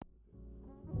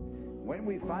When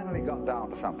we finally got down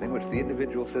to something which the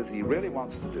individual says he really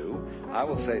wants to do, I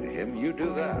will say to him, you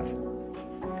do that.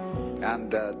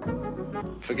 And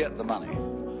forget the money.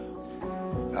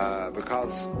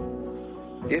 Because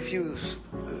if you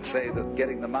say that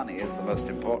getting the money is the most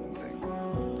important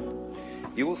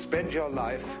thing, you will spend your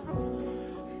life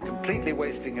completely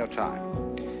wasting your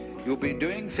time. You'll be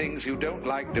doing things you don't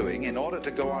like doing in order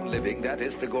to go on living, that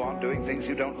is, to go on doing things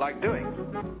you don't like doing,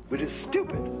 which is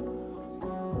stupid.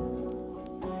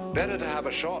 Better to have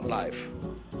a short life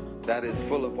that is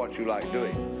full of what you like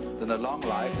doing than a long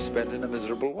life spent in a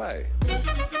miserable way.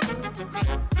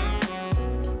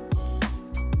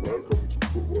 Welcome to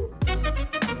Footwork.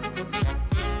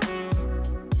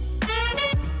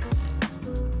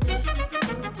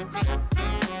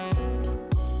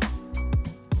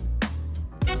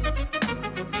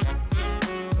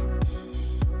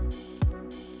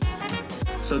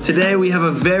 So today we have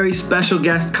a very special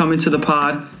guest coming to the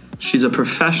pod. She's a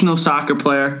professional soccer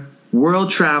player, world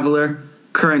traveler,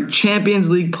 current Champions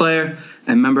League player,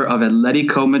 and member of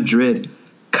Atletico Madrid,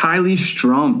 Kylie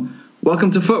Strom.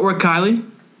 Welcome to Footwork, Kylie.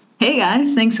 Hey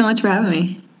guys, thanks so much for having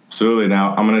me. Absolutely.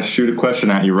 Now I'm going to shoot a question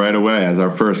at you right away as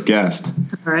our first guest.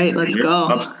 All right, let's go.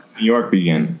 Upstate New York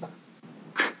begin?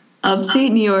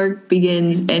 Upstate New York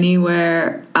begins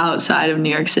anywhere outside of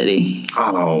New York City.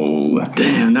 Oh,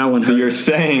 damn, that one. So you're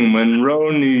saying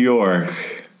Monroe, New York,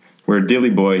 where Dilly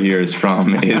Boy here is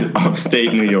from, is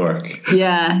upstate New York.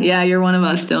 Yeah, you're one of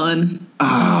us, Dylan.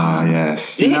 Ah,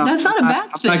 yes. That's not a bad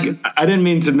thing. I didn't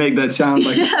mean to make that sound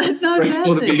like it's not a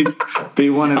bad thing. Be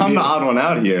one of I'm you. the odd one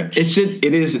out here.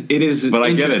 It is. But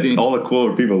I get it. All the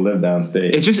cooler people live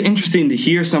downstate. It's just interesting to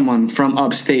hear someone from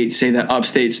upstate say that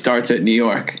upstate starts at New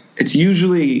York. It's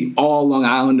usually all Long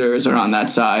Islanders are on that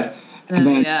side. And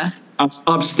then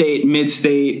upstate,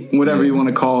 mid-state, whatever you want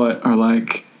to call it, are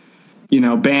like,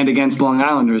 banned against Long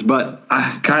Islanders. But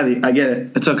Kylie, I get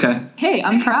it. It's okay. Hey,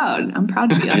 I'm proud. I'm proud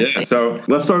to be upstate. Yeah, so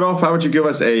let's start off. How would you give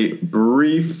us a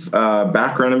brief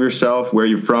background of yourself, where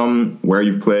you're from, where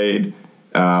you've played?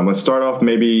 Let's start off,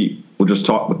 maybe we'll just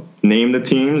name the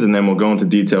teams, and then we'll go into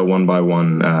detail one by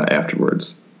one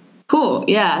afterwards. Cool.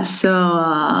 Yeah. So,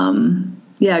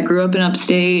 I grew up in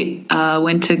upstate,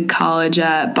 went to college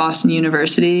at Boston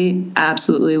University.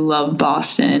 Absolutely loved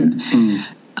Boston.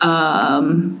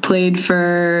 Played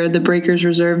for the Breakers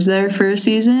reserves there for a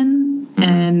season,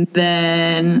 and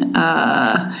then,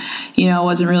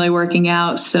 wasn't really working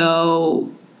out. So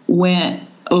went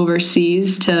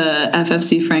overseas to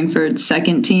FFC Frankfurt's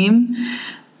second team.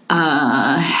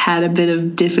 Had a bit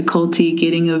of difficulty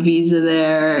getting a visa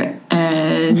there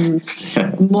and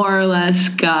more or less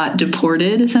got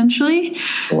deported, essentially.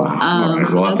 Wow. Right.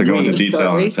 We'll have to go into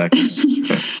detail in a second.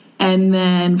 And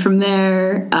then from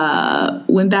there,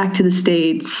 went back to the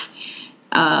States,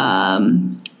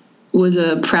 was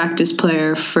a practice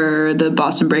player for the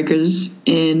Boston Breakers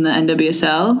in the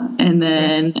NWSL, and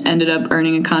then ended up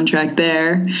earning a contract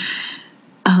there.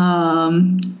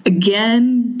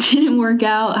 Again, didn't work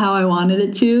out how I wanted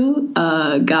it to.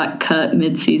 Got cut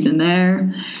mid-season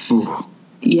there. Ooh.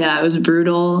 Yeah, it was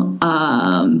brutal.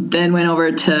 Then went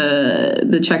over to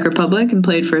the Czech Republic and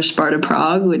played for Sparta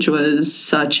Prague, which was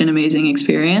such an amazing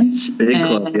experience. Big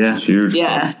club, yeah. Huge.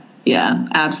 Yeah,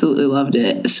 absolutely loved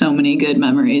it. So many good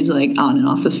memories, like on and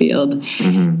off the field.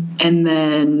 Mm-hmm. And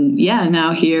then,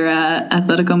 now here at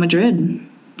Atletico Madrid.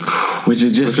 Which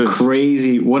is just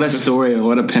crazy. What a story.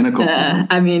 What a pinnacle.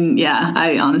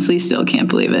 I honestly still can't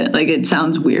believe it. Like, it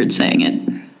sounds weird saying it.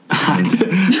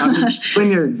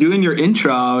 When you're doing your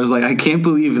intro, I was like, I can't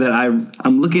believe that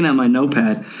I'm looking at my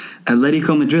notepad.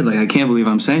 Atletico Madrid, like, I can't believe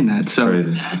I'm saying that. So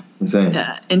crazy. Insane.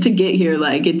 Yeah, and to get here,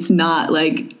 like, it's not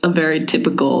like a very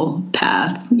typical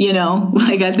path,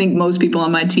 Like, I think most people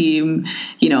on my team,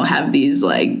 have these,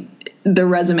 like, the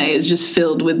resume is just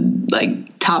filled with, like,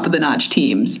 top of the notch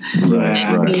teams. Right.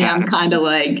 I'm kind of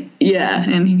like,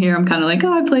 and here I'm kind of like,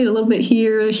 I played a little bit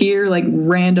here, like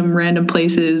random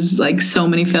places, like so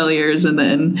many failures, and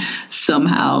then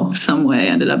somehow, some way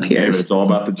ended up here. Yeah, it's all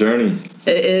about the journey.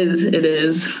 It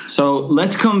is. So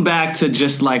let's come back to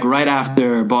just like right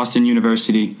after Boston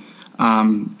University,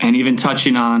 and even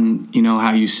touching on,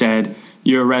 how you said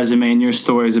your resume and your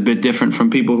story is a bit different from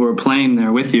people who are playing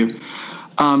there with you.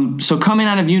 So coming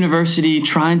out of university,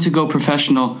 trying to go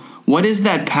professional, what is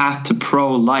that path to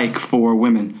pro like for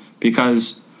women?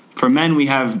 Because for men, we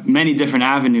have many different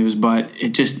avenues, but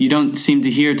you don't seem to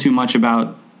hear too much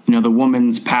about, the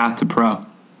woman's path to pro.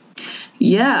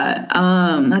 Yeah,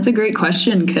 that's a great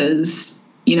question because,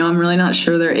 I'm really not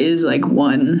sure there is like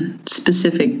one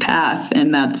specific path,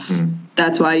 and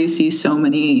that's why you see so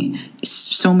many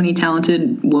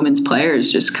talented women's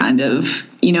players just kind of,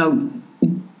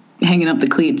 hanging up the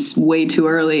cleats way too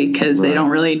early because they don't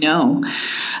really know.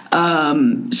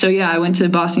 So yeah, I went to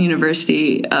Boston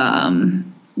University.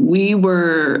 We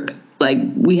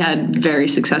had very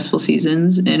successful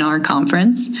seasons in our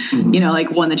conference,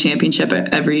 like won the championship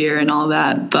every year and all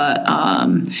that. But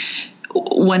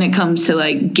when it comes to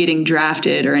like getting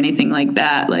drafted or anything like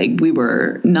that, like we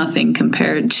were nothing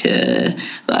compared to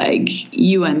like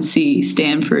UNC,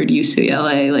 Stanford,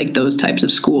 UCLA, like those types of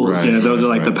schools. Right. Yeah, those are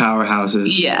like the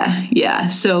powerhouses. Yeah.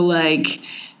 So like,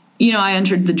 I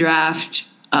entered the draft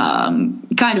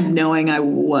kind of knowing I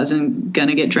wasn't going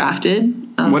to get drafted.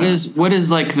 What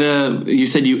is like you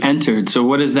said you entered, so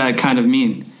what does that kind of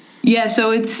mean? Yeah,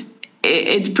 so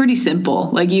it's pretty simple.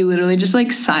 Like you literally just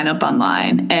like sign up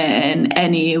online and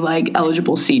any like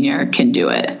eligible senior can do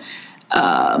it.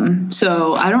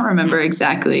 So I don't remember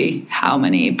exactly how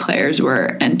many players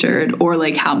were entered or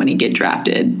like how many get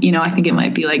drafted. I think it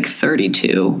might be like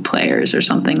 32 players or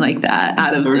something like that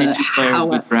out of 32 players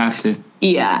get drafted.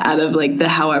 Yeah, out of like the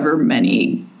however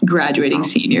many graduating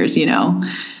seniors, Yeah.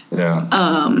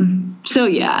 So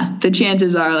yeah, the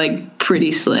chances are like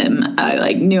pretty slim. I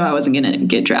like knew I wasn't going to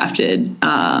get drafted.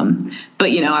 But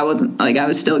I wasn't like, I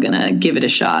was still going to give it a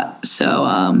shot. So,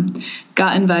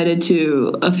 got invited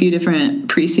to a few different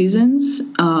preseasons.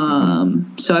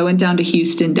 So I went down to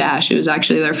Houston Dash. It was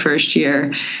actually their first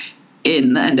year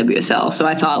in the NWSL. So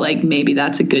I thought like, maybe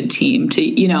that's a good team to,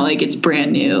 like it's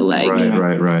brand new, like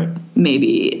right.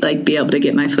 Maybe like be able to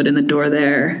get my foot in the door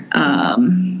there.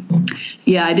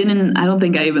 Yeah, I don't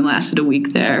think I even lasted a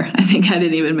week there. I think I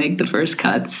didn't even make the first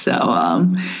cut. So,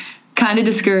 kind of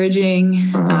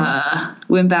discouraging.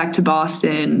 Went back to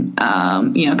Boston,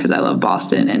 because I love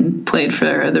Boston and played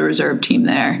for the reserve team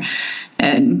there.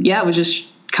 And yeah, I was just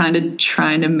kind of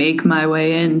trying to make my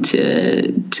way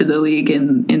into the league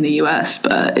in the US,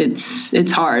 but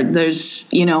it's hard. There's,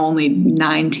 only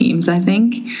 9 teams, I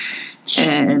think.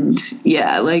 And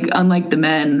yeah, like unlike the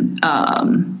men,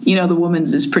 the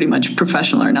women's is pretty much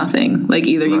professional or nothing. Like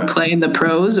either you play in the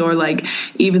pros or like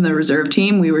even the reserve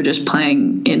team, we were just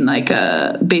playing in like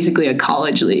basically a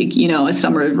college league, a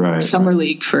summer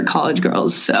league for college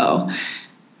girls. So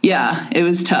yeah, it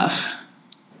was tough.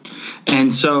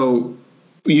 And so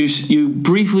you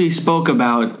briefly spoke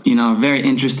about, a very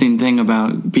interesting thing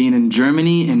about being in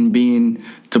Germany and being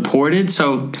deported.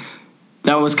 So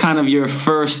that was kind of your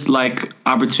first like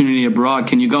opportunity abroad.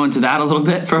 Can you go into that a little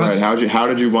bit for us? How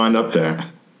did you wind up there?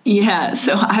 Yeah,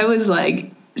 so I was like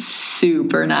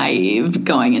super naive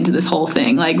going into this whole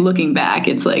thing. Like looking back,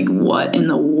 it's like, what in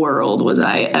the world was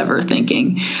I ever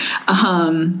thinking?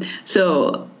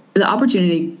 So the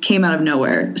opportunity came out of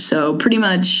nowhere. So pretty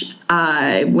much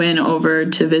I went over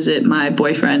to visit my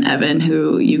boyfriend, Evan,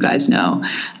 who you guys know.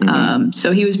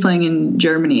 So he was playing in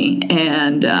Germany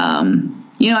and,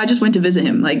 I just went to visit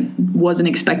him, like wasn't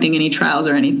expecting any trials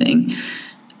or anything.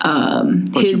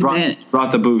 But you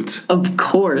brought the boots. Of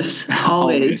course,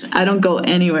 always. I don't go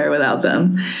anywhere without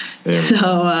them. Yeah. So,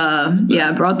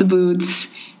 I brought the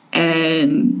boots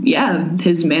and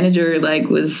his manager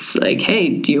was like,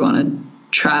 hey, do you want to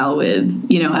trial with,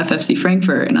 FFC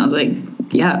Frankfurt? And I was like,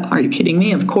 yeah, are you kidding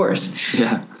me? Of course.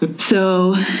 Yeah.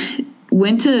 So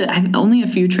went to only a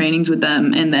few trainings with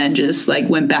them and then just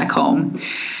went back home.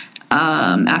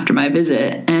 After my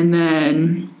visit. And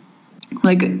then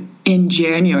in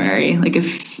January,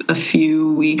 a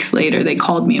few weeks later, they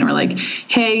called me and were like,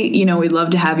 hey, we'd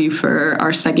love to have you for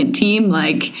our second team.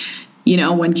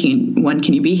 When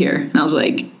can you be here? And I was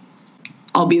like,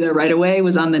 I'll be there right away.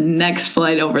 Was on the next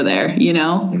flight over there,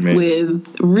 Amazing.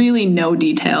 With really no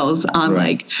details on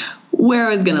where I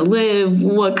was going to live,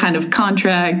 what kind of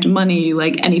contract, money,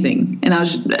 anything. And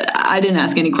I didn't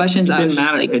ask any questions.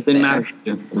 It didn't matter.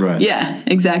 Right. Yeah,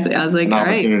 exactly. I was like, an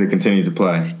opportunity to continue to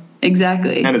play.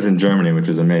 Exactly. And it's in Germany, which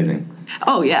is amazing.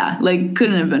 Oh yeah.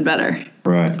 Couldn't have been better.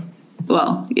 Right.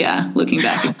 Well, yeah, looking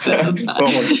back.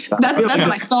 That's what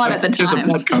I thought at the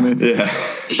time. Yeah.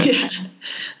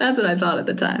 That's what I thought at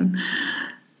the time.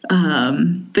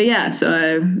 But yeah, so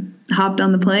I hopped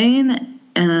on the plane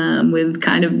with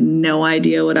kind of no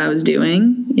idea what I was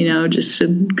doing, just a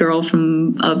girl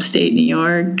from upstate New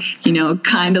York,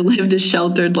 kind of lived a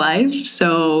sheltered life.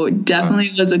 So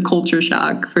definitely was a culture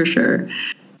shock for sure.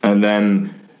 And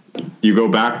then you go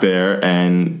back there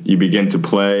and you begin to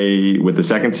play with the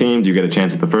second team. Do you get a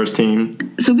chance at the first team?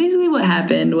 So basically what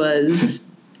happened was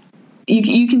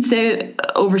you can stay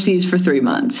overseas for 3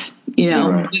 months,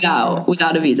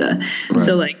 without a visa. Right.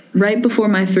 So right before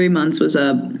my 3 months was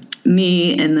up,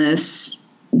 me and this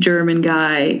German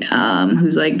guy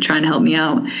who's trying to help me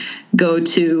out go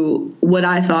to what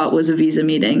I thought was a visa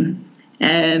meeting.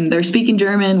 and they're speaking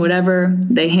German, whatever.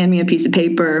 They hand me a piece of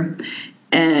paper,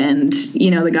 and,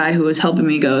 the guy who was helping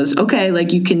me goes, okay,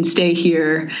 like, you can stay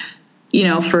here,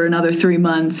 for another 3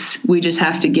 months. We just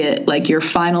have to get, like, your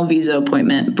final visa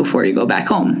appointment before you go back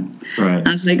home. Right.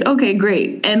 I was like, okay,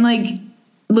 great. And, like,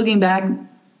 looking back,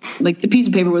 like, the piece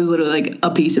of paper was literally like a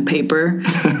piece of paper,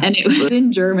 and it was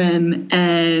in German,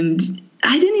 and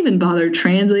I didn't even bother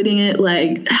translating it.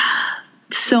 Like,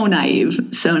 so naive.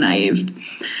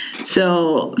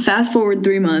 So fast forward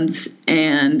 3 months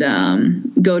and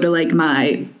go to, like,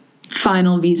 my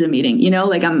final visa meeting.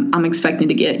 Like, I'm expecting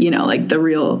to get, like, the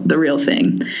real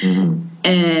thing. Mm-hmm.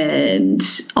 And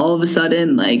all of a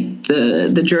sudden, like,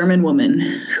 the German woman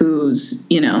who's,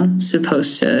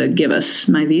 supposed to give us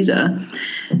my visa,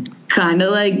 kind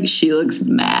of, like, she looks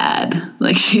mad.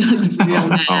 Like, she looks real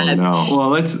mad. Oh,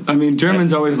 no. Well,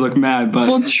 Germans always look mad, but.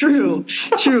 Well, true.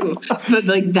 But,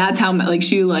 like, that's how, like,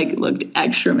 she, like, looked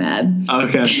extra mad.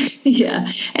 Okay.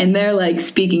 Yeah. And they're, like,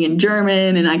 speaking in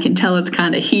German, and I can tell it's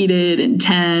kind of heated and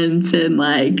tense, and,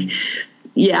 like,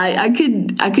 yeah, I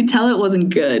could tell it wasn't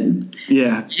good.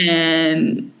 Yeah.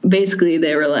 And basically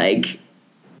they were like,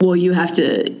 well, you have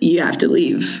to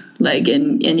leave, like,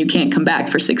 and you can't come back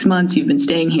for 6 months. You've been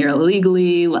staying here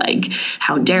illegally. Like,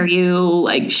 how dare you?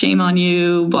 Like, shame on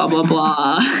you, blah, blah,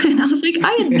 blah. And I was like,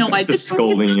 I had no idea. Just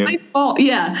scolding you. My fault.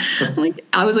 Yeah. Like,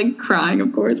 I was, like, crying,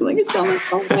 of course. I'm like, it's not my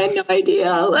fault. I had no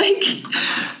idea. Like,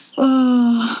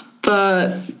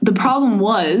 but the problem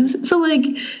was, so, like,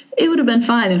 it would have been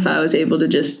fine if I was able to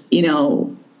just,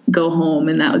 go home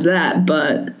and that was that.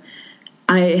 But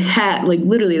I had, like,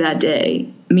 literally that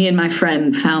day, me and my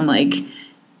friend found, like,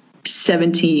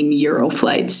 17 euro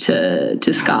flights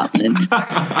to Scotland.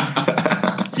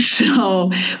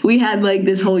 So we had, like,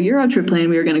 this whole Euro trip planned.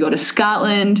 We were going to go to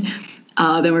Scotland,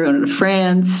 then we were going to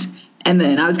France, and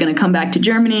then I was going to come back to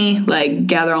Germany, like,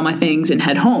 gather all my things and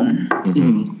head home.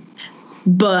 Mm-hmm.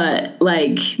 But,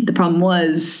 like, the problem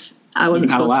was I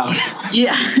wasn't supposed to.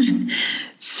 Yeah.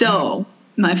 So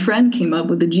my friend came up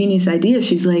with a genius idea.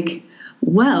 She's like,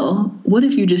 well, what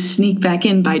if you just sneak back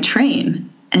in by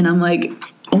train? And I'm like,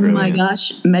 oh, brilliant. My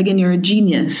gosh, Megan, you're a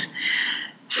genius.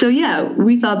 So, yeah,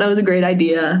 we thought that was a great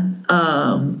idea.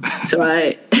 We're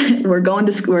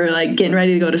like getting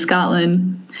ready to go to Scotland.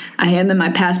 I hand them my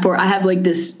passport. I have, like,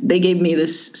 they gave me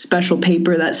this special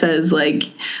paper that says, like,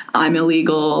 I'm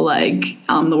illegal, like,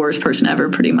 I'm the worst person ever,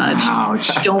 pretty much.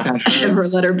 Ouch. Don't ever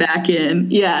let her back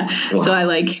in. Yeah. Wow. So I,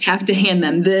 like, have to hand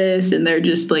them this, and they're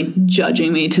just, like,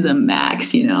 judging me to the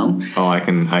max, Oh, I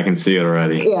can see it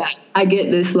already. Yeah. I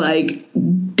get this, like,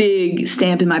 big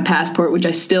stamp in my passport, which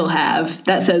I still have,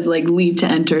 that says, like, leave to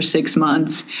enter 6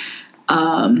 months.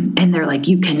 And they're like,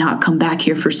 you cannot come back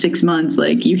here for 6 months.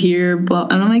 Like, you hear, blah.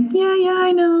 And I'm like, yeah,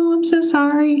 I know. I'm so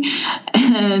sorry.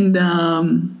 And,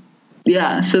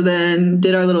 so then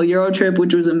did our little Euro trip,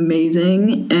 which was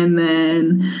amazing. And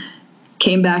then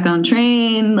came back on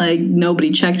train, like,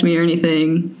 nobody checked me or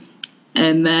anything.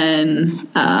 And then,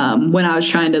 when I was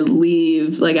trying to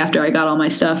leave, like, after I got all my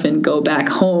stuff and go back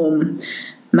home,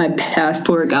 my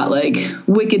passport got, like,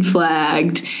 wicked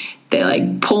flagged. They,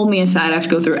 like, pulled me aside. I have to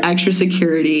go through extra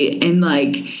security, and,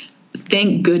 like,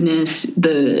 thank goodness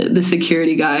the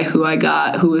security guy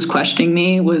who was questioning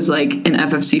me was, like, an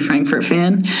FFC Frankfurt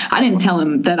fan. I didn't tell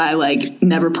him that I, like,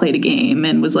 never played a game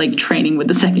and was, like, training with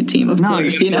the second team, of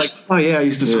course, Like, oh yeah, I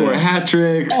used to score hat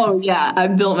tricks. Oh yeah, I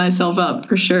built myself up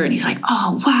for sure. And he's like,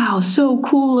 oh wow, so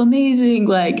cool, amazing.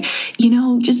 Like,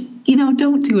 just,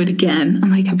 don't do it again.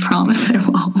 I'm like, I promise I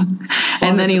won't.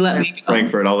 And then he let me go.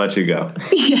 Frankfurt, I'll let you go.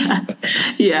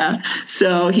 Yeah.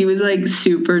 So he was, like,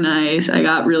 super nice. I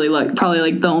got really lucky. Probably,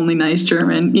 like, the only nice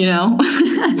German,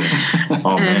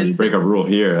 Oh, man, break a rule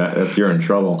here. That's you're in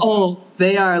trouble. Oh,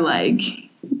 they are, like,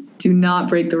 do not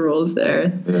break the rules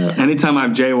there. Yeah. Anytime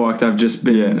I've jaywalked, I've just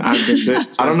been.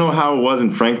 I don't know how it was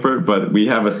in Frankfurt, but we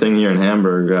have a thing here in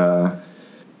Hamburg.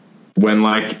 When,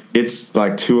 like, it's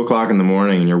like 2:00 in the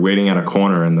morning and you're waiting at a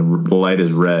corner and the light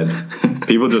is red,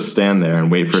 people just stand there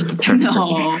and wait for it to turn.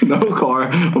 No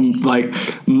car, like,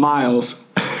 miles.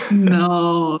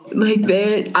 No, like,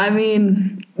 they are.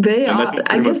 That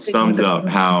pretty much sums up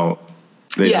how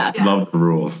they love the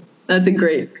rules. That's a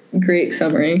great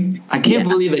summary. I can't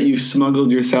believe that you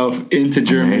smuggled yourself into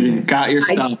Germany and got your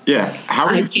stuff. Yeah. How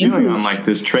are you feeling on, like,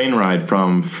 this train ride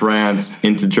from France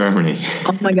into Germany?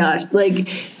 Oh my gosh. Like,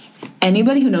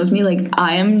 anybody who knows me, like,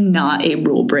 I am not a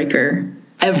rule breaker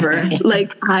ever.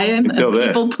 Like, I am a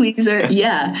people pleaser.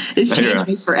 Yeah. It's changed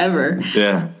me forever.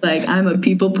 Yeah. Like, I'm a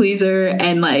people pleaser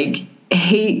and, like,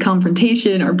 hate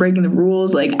confrontation or breaking the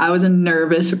rules. Like, I was a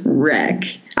nervous wreck.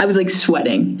 I was, like,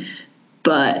 sweating.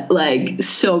 But, like,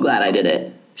 so glad I did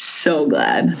it. so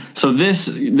glad. So this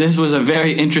was a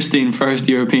very interesting first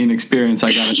European experience,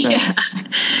 I gotta say.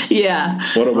 Yeah.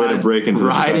 What a way to break into the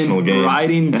professional game.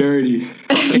 Riding dirty.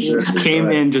 Came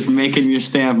in just making your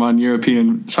stamp on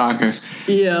European soccer.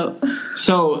 Yeah.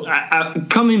 So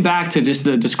coming back to just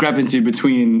the discrepancy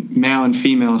between male and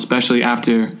female, especially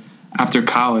after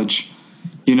college,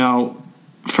 you know,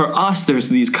 for us, there's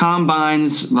these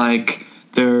combines, like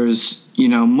there's, you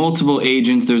know, multiple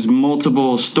agents, there's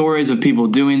multiple stories of people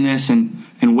doing this and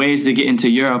ways to get into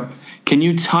Europe. Can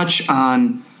you touch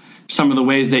on some of the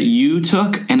ways that you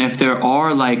took, and if there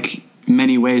are like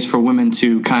many ways for women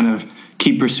to kind of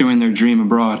keep pursuing their dream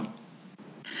abroad?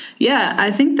 Yeah,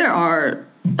 I think there are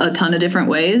a ton of different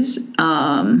ways.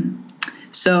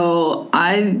 So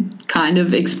I kind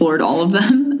of explored all of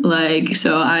them.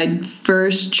 So I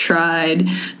first tried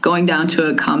going down to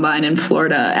a combine in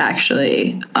Florida,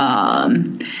 actually.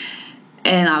 And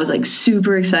I was like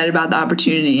super excited about the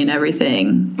opportunity and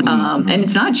everything. And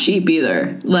it's not cheap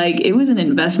either. Like, it was an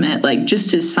investment, like just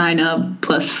to sign up,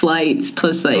 plus flights,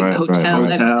 plus like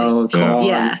hotel.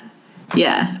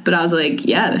 Yeah. But I was like,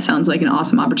 yeah, that sounds like an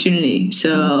awesome opportunity.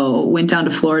 So went down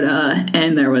to Florida,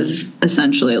 and there was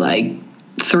essentially like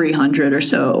 300 or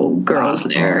so girls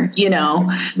there, you know.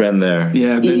 Been there.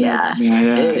 Yeah.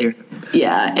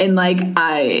 Yeah. And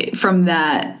like from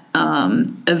that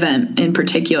event in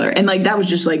particular, and like that was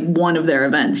just like one of their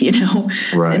events, you know.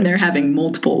 Right. And they're having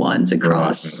multiple ones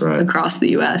across the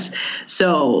US.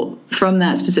 So from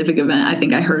that specific event, I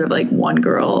think I heard of like one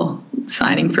girl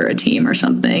signing for a team or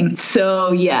something.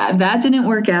 So yeah, that didn't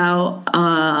work out.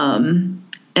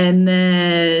 And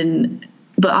then,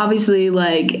 but obviously,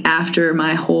 like after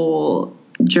my whole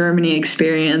Germany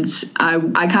experience,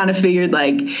 I kind of figured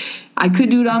like I could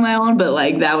do it on my own, but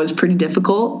like that was pretty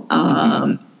difficult.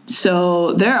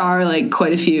 So there are like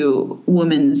quite a few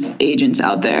women's agents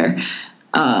out there.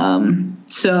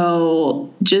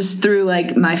 So just through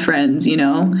like my friends, you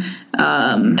know,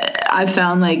 I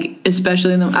found like,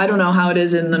 especially I don't know how it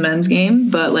is in the men's game,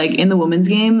 but like in the women's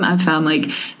game, I found like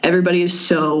everybody is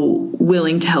so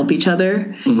willing to help each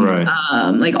other. Right.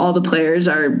 Like all the players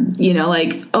are, you know,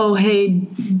 like, oh, hey,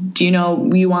 do you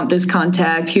know, you want this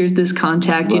contact? Here's this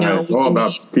contact, you know. It's all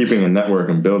about keeping a network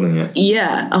and building it.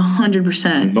 Yeah,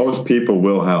 100%. Most people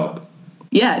will help.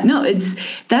 Yeah, no,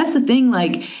 that's the thing.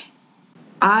 Like,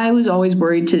 I was always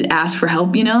worried to ask for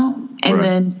help, you know, and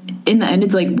then in the end,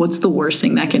 it's like, what's the worst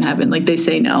thing that can happen? Like, they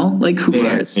say no, like, who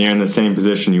cares? You're in the same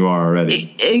position you are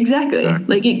already. Exactly.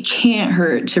 Like, it can't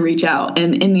hurt to reach out.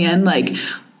 And in the end, like,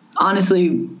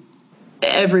 honestly,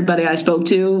 everybody I spoke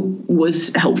to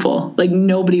was helpful. Like,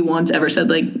 nobody once ever said,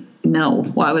 like, no,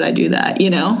 why would I do that? You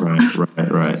know?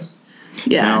 Right.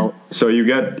 Yeah. Now, so you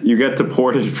get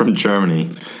deported from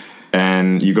Germany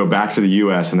and you go back to the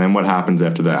U.S. and then what happens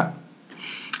after that?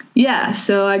 Yeah,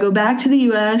 so I go back to the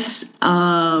U.S.,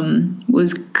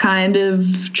 was kind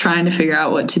of trying to figure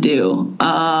out what to do.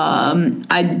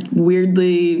 I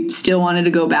weirdly still wanted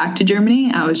to go back to Germany.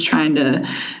 I was trying to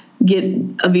get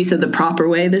a visa the proper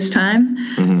way this time.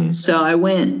 Mm-hmm. So I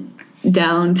went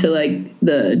down to like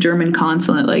the German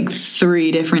consulate like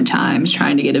 3 different times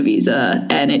trying to get a visa,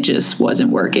 and it just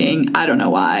wasn't working. I don't know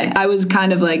why. I was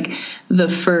kind of like the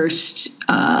first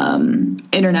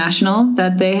international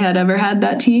that they had ever had,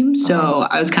 that team. So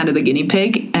I was kind of the guinea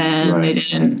pig, and they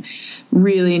didn't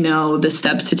really know the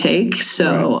steps to take.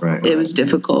 So it was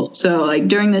difficult. So like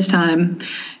during this time,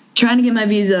 trying to get my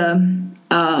visa,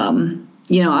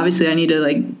 you know, obviously I need to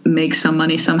like make some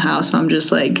money somehow. So I'm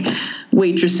just like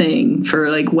waitressing for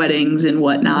like weddings and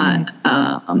whatnot,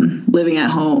 living at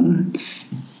home.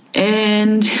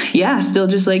 And yeah, still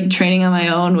just like training on my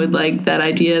own with like that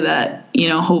idea that, you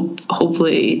know,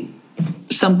 hopefully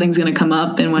something's going to come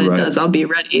up, and when it does, I'll be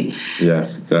ready.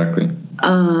 Yes, exactly.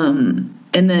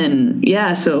 And then,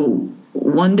 yeah, so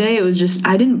one day it was just,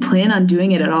 I didn't plan on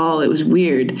doing it at all. It was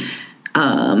weird.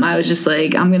 I was just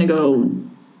like,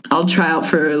 I'll try out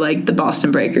for like the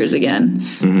Boston Breakers again,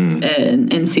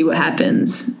 and see what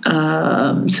happens.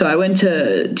 So I went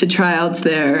to tryouts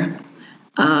there.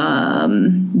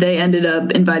 They ended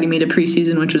up inviting me to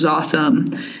preseason, which was awesome.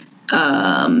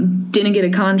 Didn't get a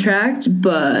contract,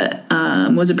 but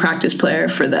was a practice player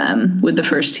for them with the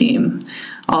first team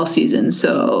all season.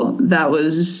 So that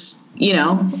was, you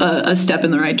know, a step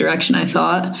in the right direction, I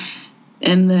thought.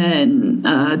 And then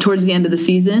towards the end of the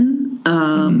season,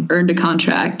 earned a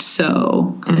contract.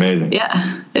 So amazing.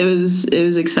 Yeah, it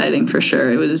was exciting for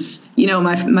sure. It was, you know,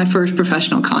 my first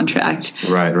professional contract.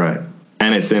 Right.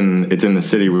 And it's in the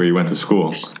city where you went to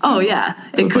school. Oh yeah,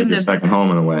 it couldn't like your second home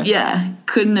in a way. Yeah,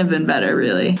 couldn't have been better,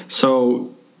 really.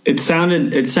 So it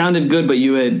sounded good, but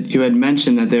you had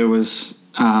mentioned that there was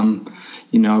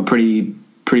a pretty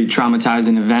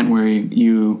traumatizing event where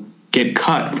you get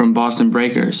cut from Boston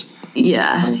Breakers.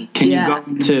 Yeah. Can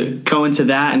you go into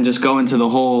that and just go into the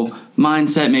whole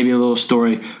mindset, maybe a little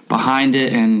story behind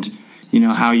it, and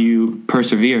how you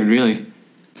persevered, really?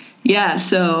 Yeah.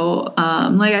 So,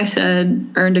 like I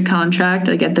said, earned a contract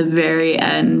like at the very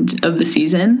end of the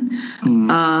season,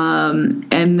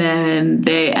 and then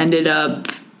they ended up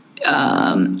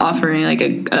offering like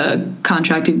a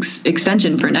contract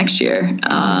extension for next year,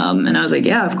 and I was like,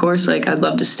 yeah, of course, like I'd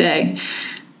love to stay.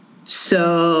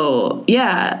 So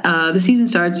the season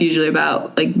starts usually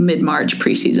about like mid-March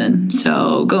preseason.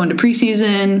 So going to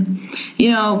preseason,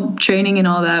 training and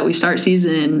all that. We start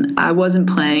season. I wasn't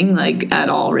playing like at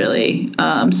all really.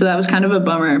 So that was kind of a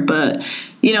bummer, but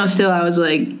still I was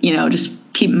like, just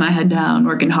keeping my head down,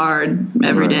 working hard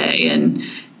every day, and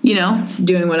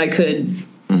doing what I could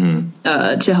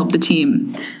to help the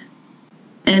team.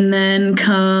 And then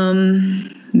come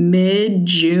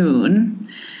mid-June,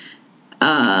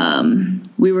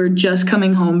 we were just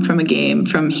coming home from a game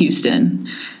from Houston.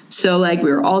 So like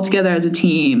we were all together as a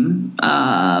team,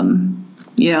 and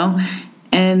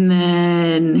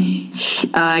then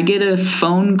I get a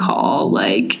phone call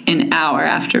like an hour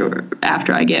after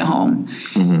I get home,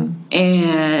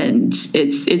 and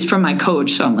it's from my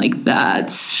coach. So I'm like,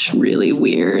 that's really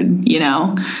weird,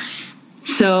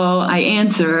 So I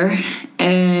answer,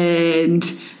 and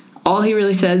all he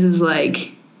really says is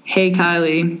like, hey,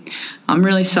 Kylie, I'm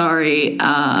really sorry.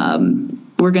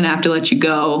 We're going to have to let you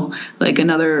go. Like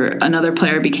another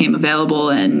player became available,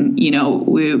 and,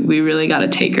 we really got to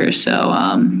take her. So,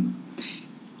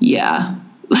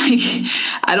 like,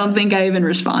 I don't think I even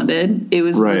responded. It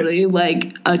was literally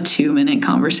like a 2-minute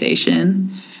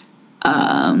conversation.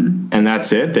 And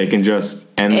that's it? They can just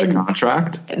end the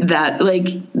contract? That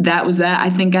was that. I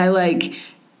think I like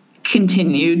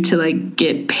continued to like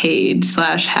get paid /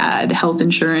 had health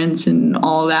insurance and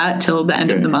all that till the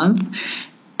end of the month,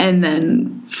 and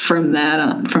then from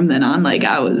then on like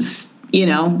I was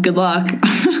good luck.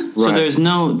 So there's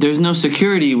no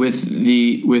security with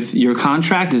your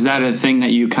contract. Is that a thing that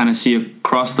you kind of see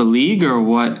across the league, or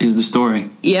what is the story?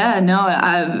 Yeah, no,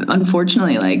 I've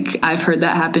unfortunately I've heard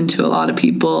that happen to a lot of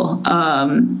people.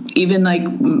 Even like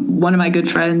one of my good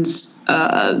friends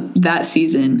that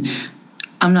season,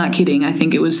 I'm not kidding, I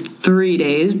think it was 3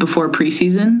 days before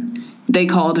preseason, they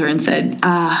called her and said,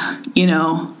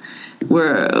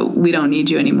 we don't need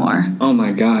you anymore. Oh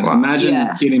my God. Wow. Imagine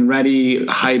getting ready,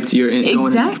 hyped, you're going into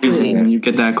preseason and you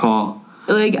get that call.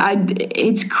 Like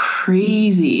it's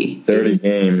crazy. 30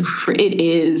 games. It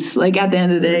is. Like at the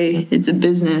end of the day, it's a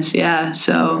business. Yeah.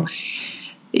 So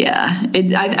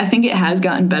I think it has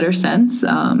gotten better since.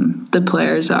 The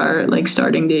players are like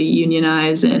starting to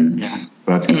unionize and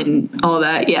all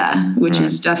that. Yeah. Which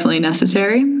is definitely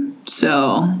necessary.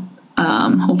 So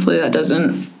hopefully that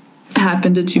doesn't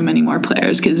happen to too many more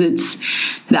players, because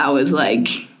that was like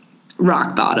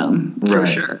rock bottom for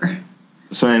sure.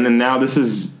 So and now this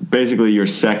is basically your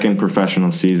second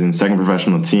professional season, second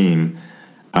professional team,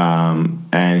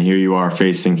 and here you are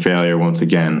facing failure once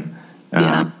again.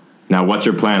 Now what's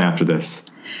your plan after this?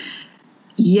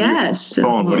 Yes.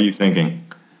 What are you thinking?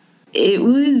 It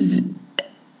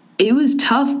was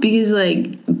tough because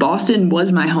like Boston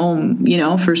was my home,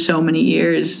 for so many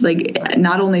years. Like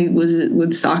not only was it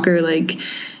with soccer, like,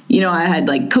 I had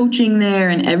like coaching there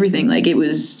and everything. Like it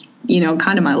was,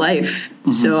 kind of my life.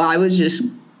 Mm-hmm. So I was just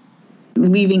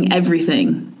leaving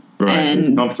everything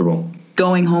and comfortable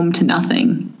going home to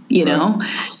nothing, know?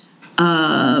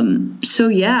 So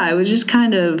I was just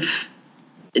kind of,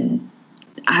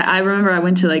 I remember I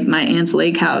went to like my aunt's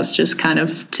lake house just kind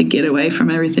of to get away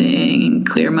from everything and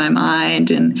clear my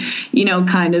mind and,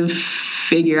 kind of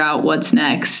figure out what's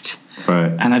next.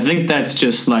 Right. And I think that's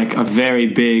just like a very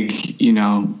big,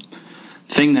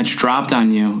 thing that's dropped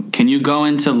on you. Can you go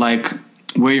into like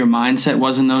where your mindset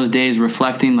was in those days,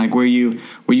 reflecting, like were you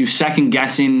second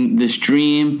guessing this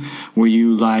dream? Were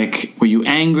you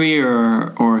angry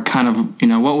or kind of,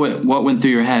 what went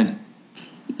through your head?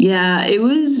 Yeah, it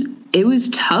was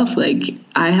tough. Like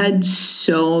I had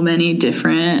so many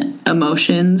different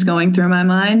emotions going through my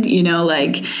mind,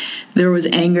 like there was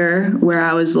anger where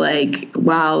I was like,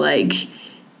 wow, like,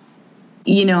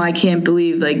 I can't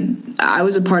believe like I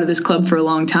was a part of this club for a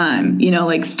long time,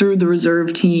 like through the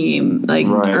reserve team, like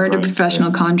earned a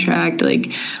professional contract,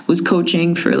 like was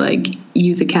coaching for like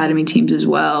youth academy teams as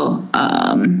well.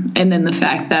 And then the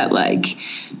fact that like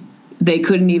they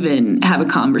couldn't even have a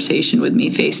conversation with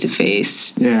me face to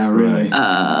face. Yeah, really.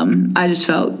 I just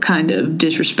felt kind of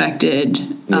disrespected,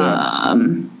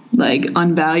 like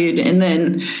unvalued. And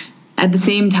then at the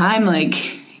same time, like,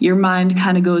 your mind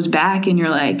kind of goes back and you're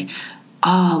like,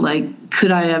 oh, like,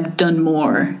 could I have done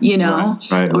more, you know?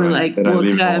 Right. Or like, well,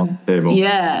 could I have, table?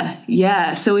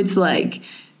 Yeah. So it's like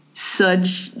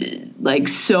such, like,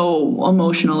 so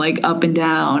emotional, like up and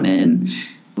down, and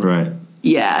right.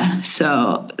 Yeah.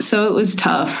 So it was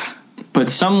tough. But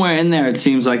somewhere in there, it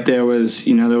seems like there was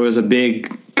a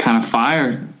big kind of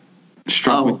fire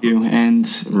struck with you, and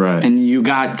you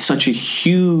got such a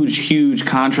huge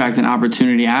contract and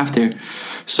opportunity after.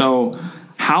 So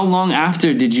how long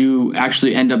after did you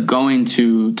actually end up going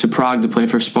to Prague to play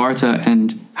for Sparta,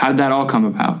 and how did that all come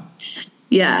about?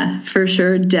 Yeah, for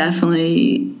sure.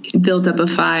 Definitely built up a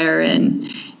fire.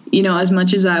 And, as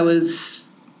much as I was,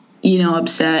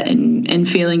 upset and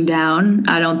feeling down,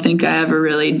 I don't think I ever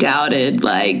really doubted,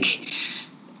 like,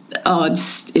 oh,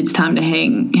 it's time to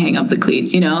hang up the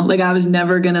cleats, like I was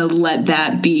never going to let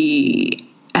that be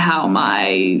how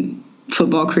my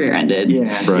football career ended.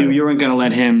 Yeah. Right. You weren't going to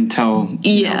let him tell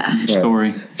your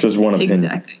story. Just one opinion.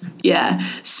 Exactly. Yeah.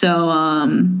 So,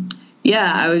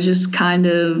 I was just kind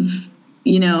of,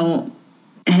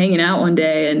 hanging out one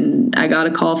day, and I got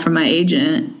a call from my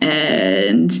agent,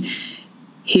 and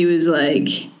he was like,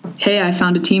 hey, I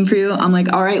found a team for you. I'm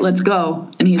like, all right, let's go.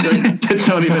 And he's like,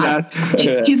 don't even ask.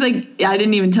 He's like, I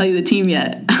didn't even tell you the team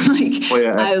yet. I'm like,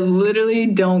 I literally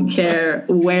don't care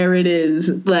where it is.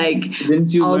 Like,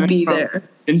 I'll be there.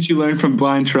 Didn't you learn from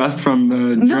blind trust from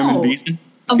the German visa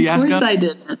fiasco? Of course I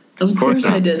didn't. Of course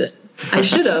I didn't. I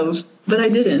should have, but I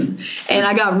didn't. And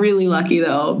I got really lucky,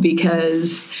 though,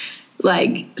 because,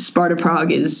 like, Sparta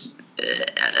Prague is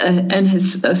a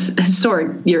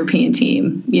historic European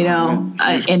team,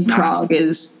 and Prague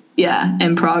is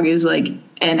like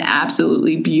an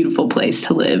absolutely beautiful place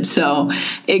to live. So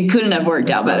it couldn't have worked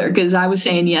out better, because I was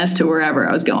saying yes to wherever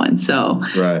I was going. So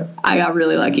I got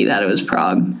really lucky that it was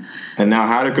Prague. And now,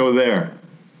 how'd it go there?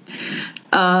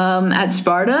 At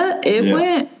Sparta, it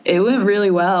went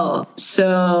really well.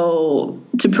 So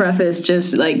to preface,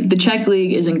 just like the Czech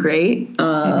league isn't great.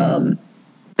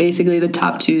 Basically, the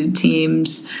top two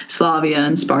teams, Slavia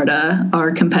and Sparta,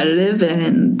 are competitive,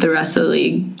 and the rest of the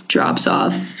league drops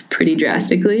off pretty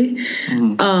drastically.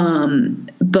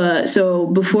 But so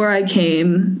before I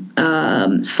came,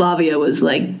 Slavia was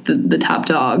like the top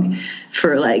dog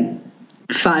for like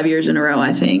 5 years in a row,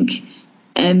 I think.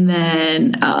 And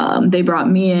then they brought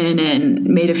me in and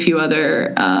made a few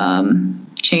other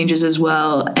changes as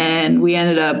well, and we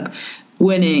ended up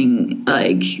winning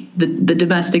like the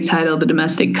domestic title, the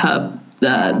domestic cup,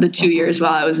 the 2 years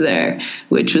while I was there,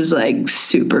 which was like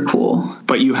super cool.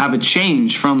 But you have a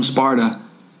change from Sparta.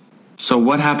 So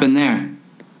what happened there?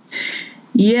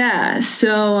 Yeah.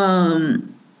 So,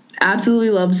 absolutely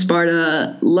loved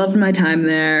Sparta, loved my time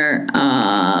there.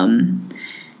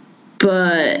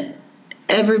 But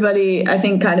everybody, I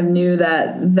think, kind of knew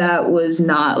that was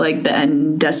not like the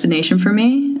end destination for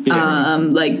me.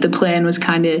 Like the plan was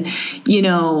kind of,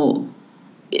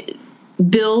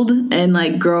 build and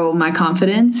like grow my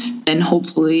confidence and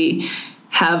hopefully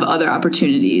have other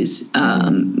opportunities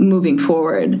moving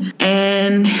forward.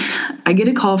 And I get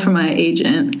a call from my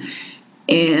agent,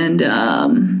 and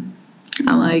I'm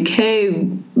like, hey,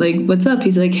 like, what's up?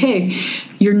 He's like, hey,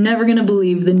 you're never going to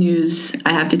believe the news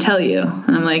I have to tell you.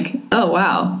 And I'm like, oh,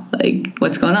 wow. Like,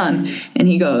 what's going on? And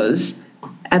he goes,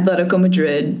 Atletico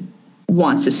Madrid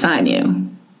wants to sign you.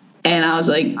 And I was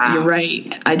like, wow. You're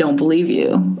right. I don't believe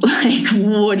you. Like,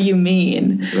 what do you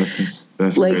mean?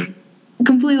 That's like great.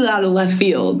 Completely out of left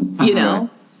field, you know?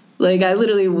 Like, I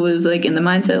literally was, like, in the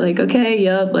mindset, like, okay,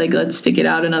 yep, like, let's stick it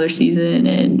out another season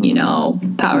and,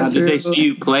 power through. Did they see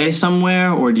you play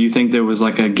somewhere, or do you think there was,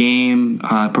 like, a game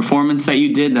performance that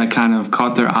you did that kind of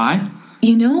caught their eye?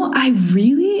 I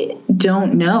really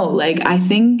don't know. Like, I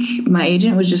think my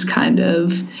agent was just kind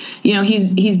of,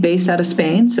 he's based out of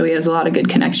Spain, so he has a lot of good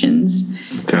connections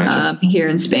here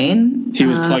in Spain. He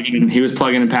was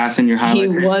plugging and passing your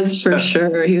highlights. He was, for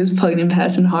sure. He was plugging and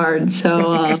passing hard.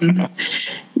 So,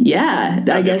 yeah,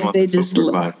 I guess they just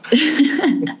liked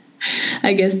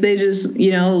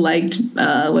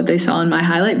what they saw in my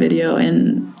highlight video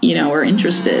and, were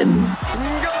interested.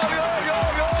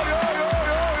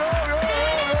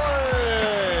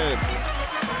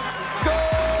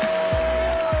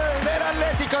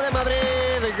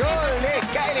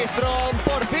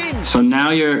 So now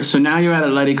you're at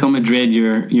Atletico Madrid.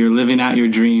 You're living out your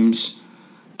dreams.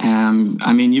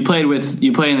 I mean, you play in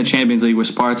the Champions League with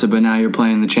Sparta, but now you're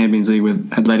playing in the Champions League with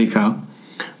Atletico.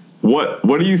 What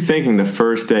are you thinking the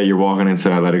first day you're walking into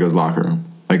Atletico's locker room?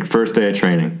 Like, first day of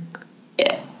training?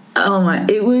 Oh my!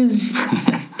 It was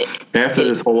after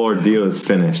this whole ordeal is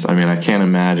finished. I mean, I can't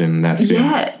imagine that feeling.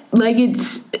 Yeah, like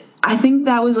I think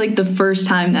that was like the first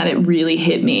time that it really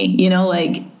hit me, you know,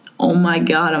 like, oh my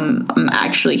God, I'm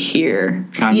actually here,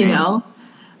 you know,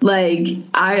 like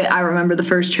I remember the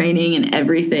first training and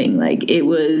everything. Like it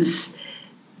was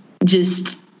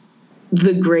just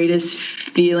the greatest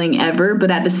feeling ever. But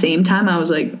at the same time, I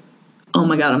was like, oh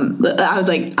my God, I'm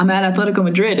at Atletico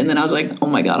Madrid. And then I was like, oh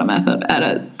my God, I'm at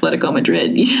Atletico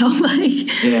Madrid, you know,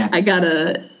 like yeah. I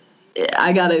gotta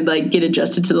like get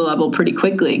adjusted to the level pretty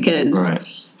quickly, because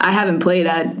I haven't played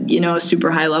at, you know, a super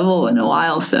high level in a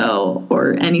while, so,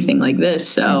 or anything like this.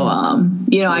 So,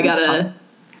 you know,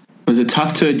 Was it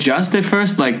tough to adjust at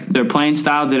first? Like their playing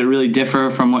style, did it really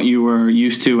differ from what you were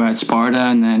used to at Sparta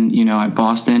and then, you know, at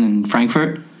Boston and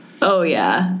Frankfurt? Oh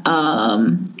yeah.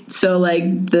 So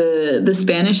like the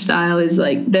Spanish style is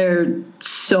like, they're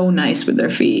so nice with their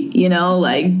feet, you know,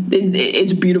 like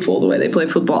it's beautiful the way they play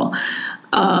football.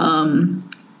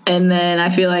 And then I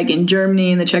feel like in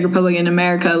Germany and the Czech Republic and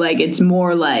America, like it's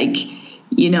more like,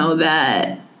 you know,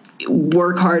 that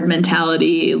work hard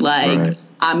mentality, like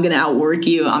I'm going to outwork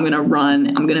you, I'm going to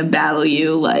run, I'm going to battle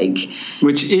you, like.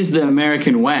 Which is the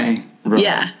American way. Right.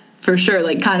 Yeah, for sure.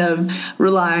 Like kind of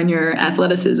rely on your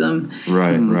athleticism.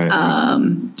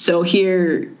 Right. So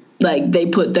here, like they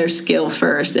put their skill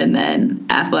first and then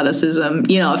athleticism,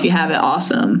 you know, if you have it,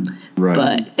 awesome. Right.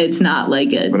 But it's not like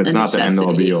but it's not necessity. The end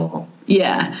all be all.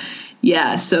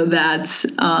 Yeah. So that's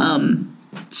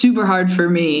super hard for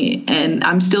me, and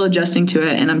I'm still adjusting to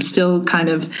it, and I'm still kind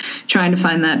of trying to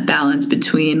find that balance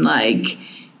between, like,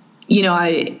 you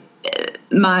know,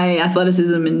 my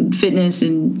athleticism and fitness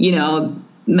and, you know,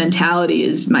 mentality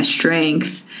is my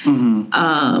strength.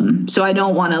 So I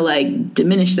don't want to like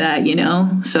diminish that, you know.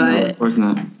 So of course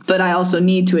not. But I also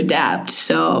need to adapt.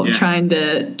 So trying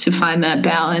to find that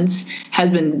balance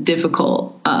has been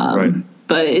difficult.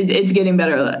 But it's getting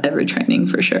better at every training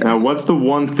for sure. Now, what's the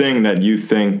one thing that you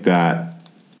think that,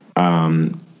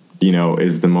 you know,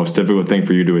 is the most difficult thing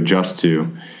for you to adjust to,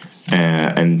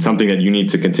 and something that you need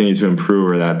to continue to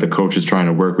improve, or that the coach is trying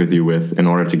to work with you with in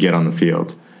order to get on the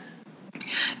field?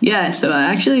 Yeah, so I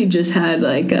actually just had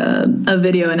like a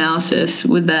video analysis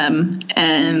with them,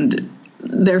 and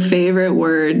their favorite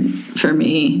word for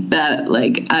me that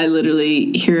like I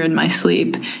literally hear in my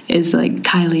sleep is like,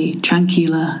 Kylie,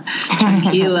 tranquila,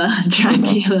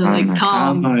 like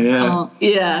calm. Calm.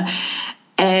 Yeah.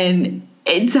 And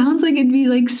it sounds like it'd be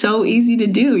like so easy to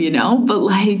do, you know, but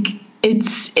like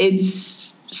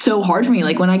it's so hard for me.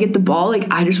 Like when I get the ball,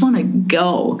 like I just want to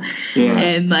go.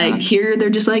 And like here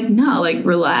they're just like, no, like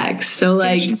relax. So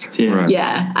like,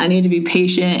 I need to be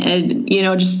patient and, you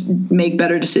know, just make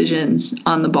better decisions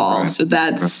on the ball. So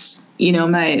that's, you know,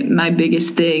 my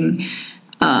biggest thing.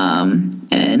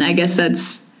 And I guess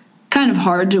that's kind of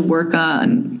hard to work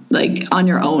on, like on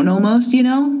your own almost, you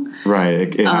know?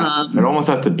 Right. It almost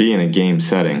has to be in a game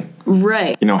setting.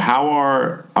 Right. You know, how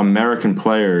are American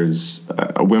players,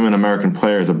 women American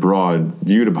players abroad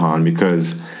viewed upon?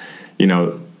 Because, you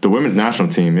know, the women's national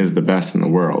team is the best in the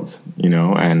world, you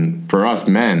know, and for us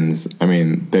men's, I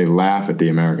mean, they laugh at the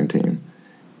American team.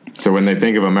 So when they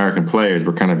think of American players,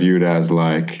 we're kind of viewed as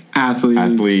like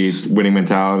athletes, winning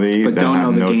mentality, but that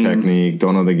have no technique,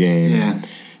 don't know the game. Yeah.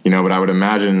 You know, but I would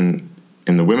imagine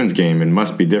in the women's game, it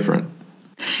must be different.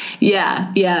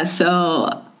 Yeah.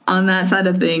 So on that side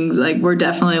of things, like we're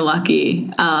definitely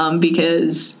lucky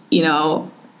because, you know,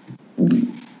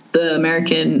 the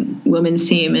American women's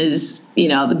team is, you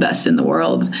know, the best in the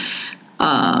world.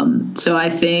 So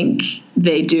I think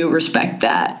they do respect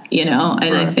that, you know,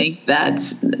 and I think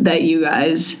that you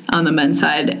guys on the men's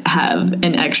side have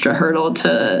an extra hurdle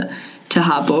to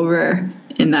hop over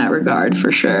in that regard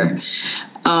for sure.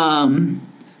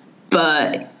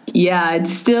 But yeah,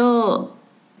 it's still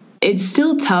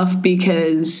tough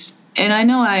because, and I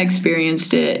know I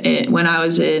experienced it when I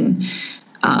was in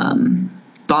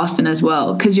Boston as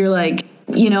well, because you're like,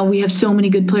 you know, we have so many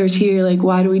good players here, like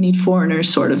why do we need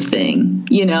foreigners, sort of thing,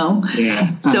 you know?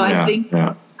 So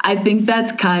I think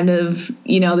that's kind of,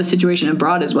 you know, the situation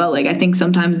abroad as well. Like I think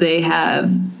sometimes they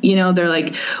have, you know, they're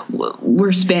like,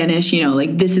 we're Spanish, you know,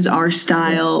 like this is our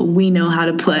style, we know how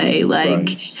to play, like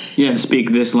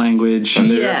speak this language.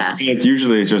 It's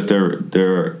usually just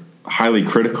they're highly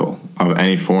critical of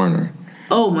any foreigner.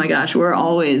 Oh my gosh, we're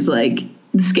always like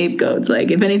the scapegoats.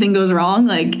 Like if anything goes wrong,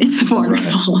 like it's the foreigner's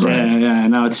fault. Yeah,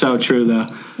 no, it's so true though.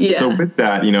 Yeah. So with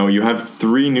that, you know, you have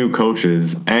 3 new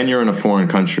coaches and you're in a foreign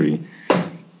country.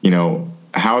 You know,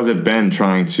 how has it been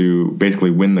trying to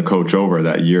basically win the coach over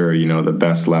that you're, you know, the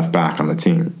best left back on the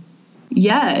team?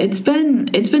 Yeah, it's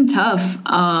been tough.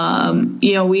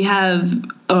 You know, we have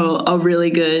a really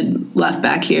good left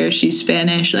back here. She's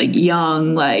Spanish, like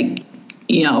young, like,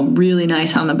 really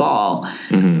nice on the ball.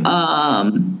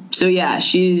 So yeah,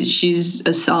 she's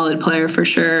a solid player for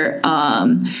sure.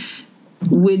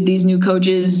 With these new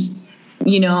coaches,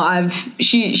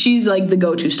 she's like the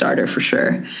go-to starter for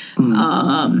sure.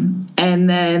 And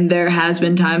then there has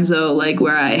been times though, like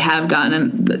where I have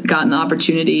gotten the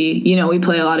opportunity. We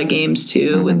play a lot of games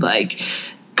too with like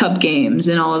cup games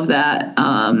and all of that.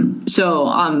 So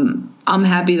I'm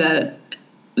happy that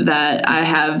I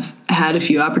have had a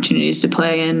few opportunities to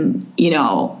play and,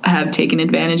 have taken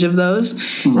advantage of those.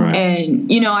 Right. And,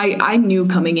 I knew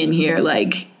coming in here,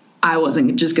 like, I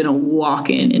wasn't just going to walk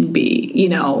in and be,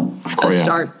 a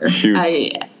starter.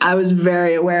 I was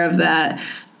very aware of that.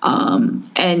 And,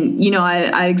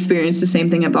 I experienced the same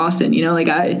thing at Boston, like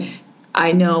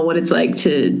I know what it's like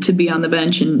to be on the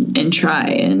bench and try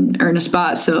and earn a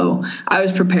spot. So I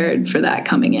was prepared for that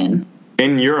coming in.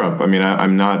 In Europe, I mean,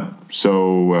 I'm not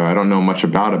so I don't know much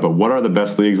about it, but what are the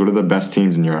best leagues? What are the best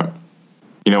teams in Europe?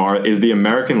 Is the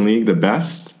American League the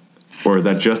best, or is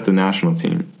that just the national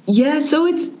team? Yeah, so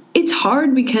it's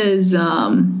hard because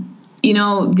I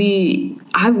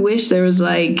wish there was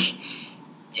like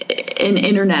an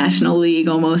international league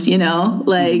almost,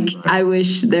 I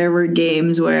wish there were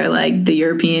games where like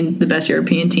the best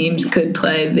European teams could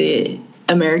play the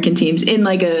American teams in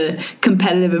like a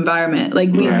competitive environment, like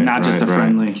not just a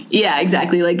friendly. Yeah,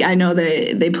 exactly. Like I know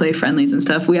they play friendlies and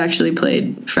stuff. We actually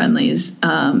played friendlies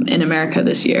in America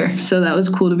this year, so that was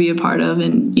cool to be a part of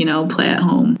and play at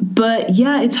home. But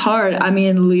yeah, it's hard. I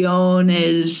mean, Lyon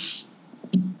is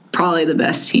probably the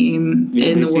best team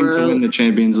in the world. They seem to win the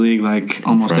Champions League like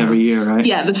almost every year, right?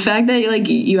 Yeah, the fact that like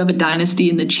you have a dynasty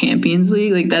in the Champions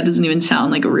League, like that doesn't even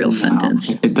sound like a real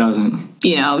sentence. It doesn't.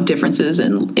 Differences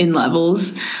in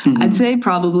levels. I'd say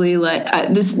probably like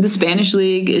the Spanish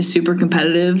league is super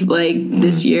competitive. Like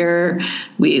this year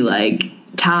we like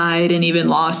tied and even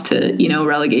lost to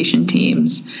relegation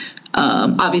teams.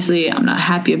 Obviously I'm not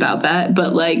happy about that,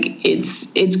 but like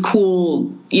it's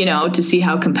cool, to see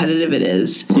how competitive it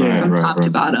is from top to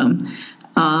bottom.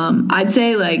 I'd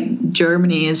say like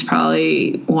Germany is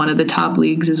probably one of the top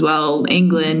leagues as well.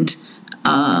 England.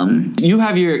 You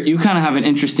kind of have an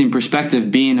interesting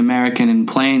perspective being American and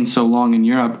playing so long in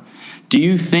Europe. Do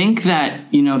you think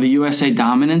that, the USA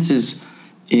dominance is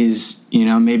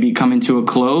maybe coming to a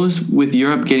close with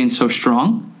Europe getting so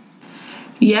strong?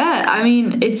 Yeah, I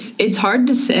mean, it's hard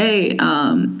to say.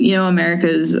 America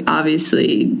is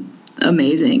obviously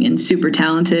amazing and super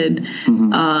talented.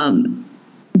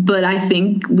 But I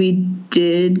think we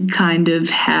did kind of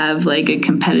have like a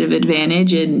competitive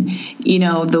advantage in,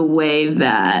 the way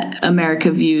that America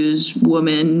views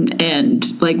women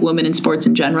and like women in sports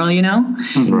in general,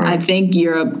 Right. I think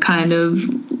Europe kind of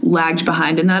lagged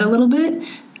behind in that a little bit.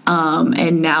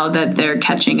 And now that they're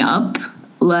catching up,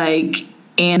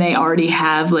 and they already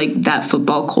have like that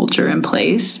football culture in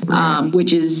place,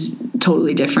 which is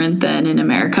totally different than in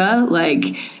America.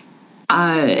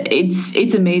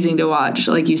 It's amazing to watch,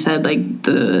 like you said, like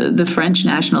the French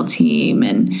national team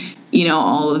and,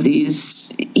 all of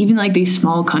these, even like these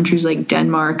small countries like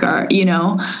Denmark are,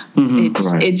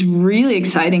 it's really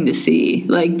exciting to see.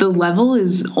 Like the level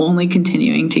is only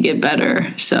continuing to get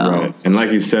better. So, right. And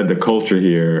like you said, the culture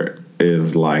here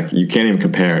is like, you can't even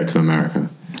compare it to America.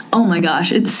 Oh my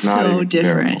gosh, it's so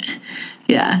different.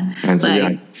 Yeah. And so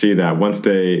I see that once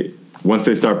they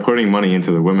start putting money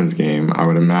into the women's game, I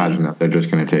would imagine that they're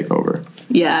just going to take over.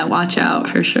 Yeah, watch out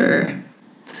for sure.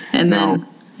 And then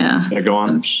go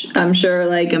on. I'm sure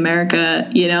like America,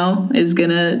 they're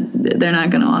not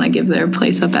going to want to give their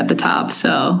place up at the top.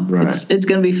 So it's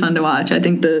going to be fun to watch. I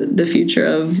think the future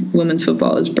of women's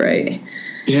football is bright.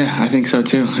 Yeah, I think so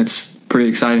too. It's pretty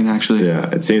exciting, actually. Yeah,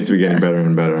 it seems to be getting better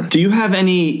and better. Do you have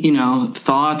any,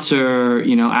 thoughts or,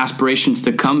 aspirations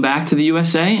to come back to the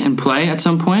USA and play at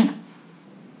some point?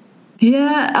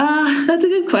 Yeah, that's a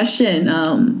good question.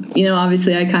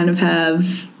 Obviously I kind of have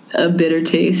a bitter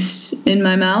taste in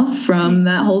my mouth from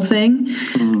that whole thing.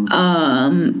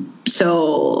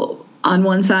 So on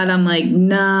one side I'm like,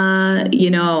 nah, I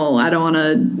don't want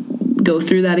to go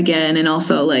through that again. And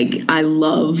also like, I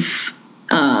love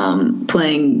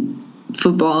playing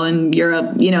football in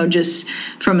Europe, just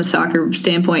from a soccer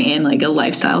standpoint and like a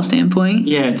lifestyle standpoint.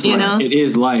 Yeah, it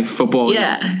is life. Football.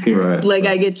 Yeah. Right. Like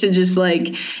I get to just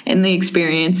like, and the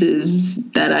experiences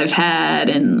that I've had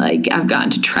and like I've gotten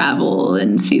to travel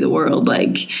and see the world.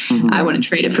 Like I wouldn't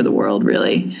trade it for the world,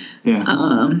 really.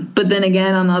 Yeah. But then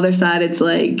again, on the other side, it's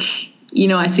like,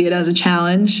 I see it as a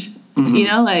challenge,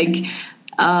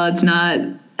 it's not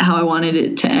how I wanted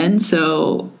it to end.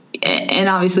 So, and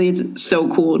obviously it's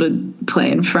so cool to play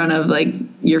in front of like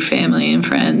your family and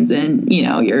friends and,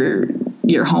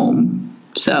 your home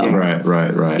So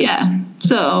Right. yeah.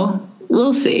 So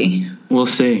we'll see. We'll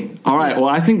see. All right. Well,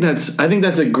 I think that's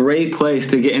a great place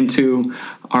to get into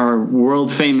our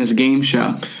world famous game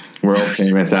show. World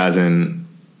famous as in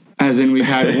we've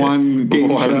had one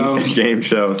game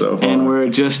show so far. And we're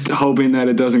just hoping that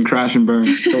it doesn't crash and burn.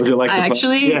 So would you like I to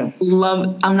actually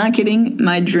love, I'm not kidding,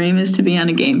 my dream is to be on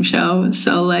a game show.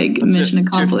 So like mission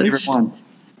accomplished. Your favorite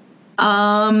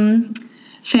one?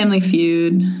 Family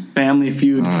Feud. Family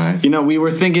Feud. Nice. You know, we were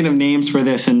thinking of names for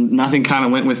this and nothing kind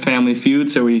of went with Family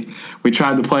Feud, so we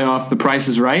tried to play off The Price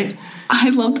is Right. I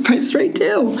love The Price is Right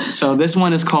too. So this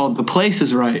one is called The Place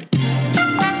is Right.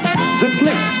 The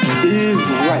place is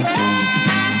right.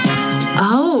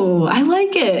 Oh, I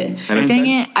like it. And Dang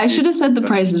it. I should have said The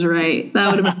Price is Right.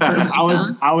 That would have been perfect.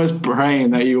 I was praying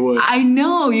that you would. I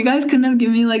know. You guys couldn't have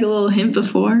given me like a little hint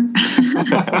before.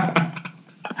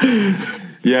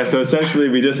 Yeah, so essentially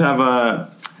we just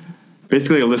have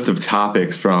basically a list of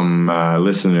topics from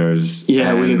listeners.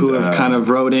 Yeah, who have kind of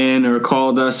wrote in or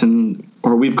called us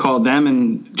or we've called them,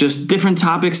 and just different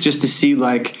topics just to see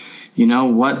like, you know,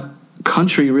 what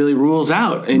country really rules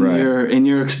out in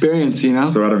your experience, you know?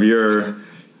 So out of your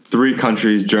 3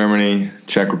 countries, Germany,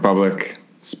 Czech Republic,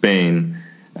 Spain,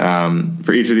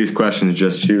 for each of these questions,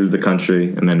 just choose the country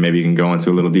and then maybe you can go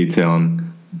into a little detail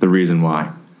on the reason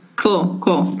why. Cool.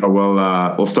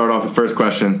 We'll start off the first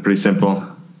question. Pretty simple.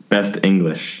 Best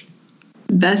English.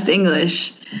 Best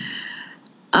English.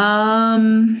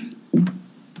 Not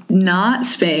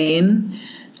Spain.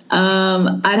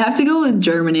 I'd have to go with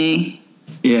Germany.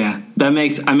 Yeah, that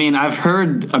makes. I mean, I've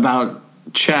heard about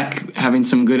Czech having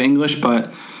some good English,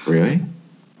 but really,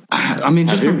 I mean,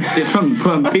 just from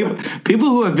people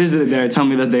who have visited there tell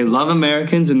me that they love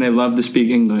Americans and they love to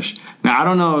speak English. Now, I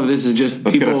don't know if this is just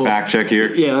let's get a fact check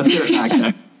here. Yeah, let's get a fact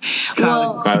check.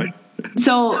 Well,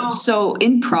 so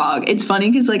in Prague, it's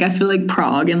funny because like I feel like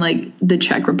Prague and like the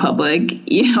Czech Republic,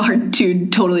 you know, are 2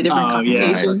 totally different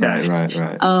connotations. Yeah, okay,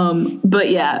 right. But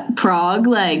yeah, Prague,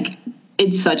 like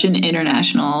it's such an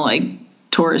international like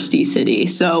touristy city,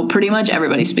 so pretty much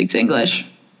everybody speaks English.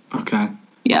 Okay.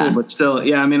 Yeah. Cool, but still,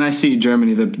 yeah. I mean, I see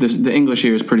Germany. The English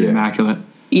here is pretty immaculate.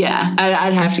 Yeah,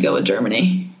 I'd have to go with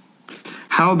Germany.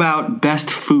 How about best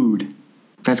food?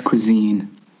 Best cuisine.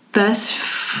 Best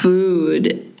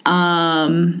food.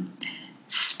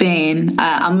 Spain.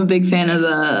 I'm a big fan of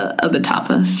the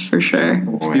tapas for sure.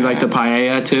 Do you like the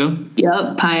paella too?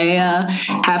 Yep, paella.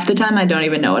 Half the time I don't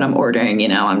even know what I'm ordering. You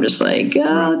know, I'm just like,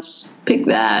 let's pick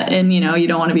that, and you know, you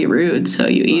don't want to be rude, so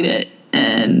you eat it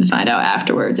and find out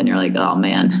afterwards, and you're like, oh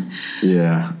man.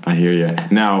 Yeah, I hear you.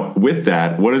 Now, with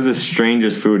that, what is the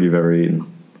strangest food you've ever eaten?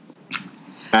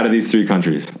 Out of these 3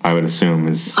 countries, I would assume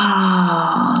is.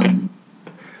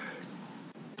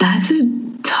 That's a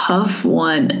tough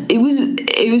one.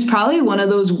 It was probably one of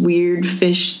those weird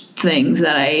fish things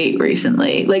that I ate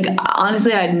recently. Like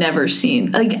honestly, I'd never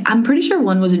seen. Like I'm pretty sure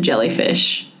one was a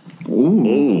jellyfish.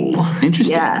 Ooh,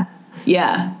 interesting.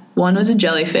 Yeah. One was a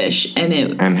jellyfish,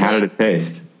 And how did it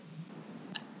taste?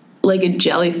 Like a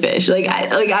jellyfish. Like I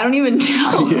don't even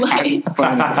know.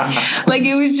 Like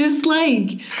it was just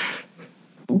like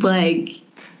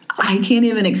I can't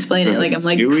even explain it. Like I'm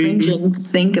like cringing to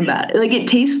think about it. Like it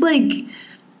tastes like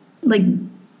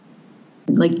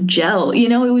gel. You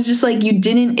know, it was just like it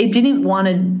didn't want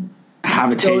to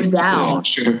have a taste down.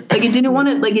 Sure. Like it didn't want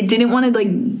to like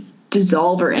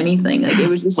dissolve or anything. Like it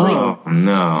was just like oh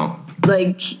no.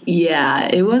 Like yeah,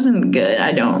 it wasn't good.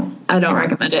 I don't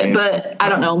recommend it. But I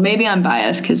don't know. Maybe I'm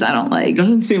biased because I don't like. It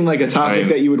doesn't seem like a topic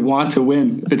that you would want to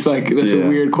win. It's like that's a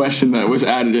weird question that was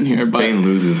added in here. Spain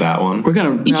loses that one. We're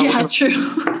gonna.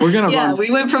 True. We're gonna. Yeah,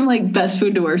 we went from like best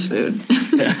food to worst food.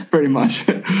 Yeah, pretty much.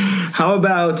 How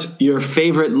about your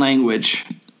favorite language?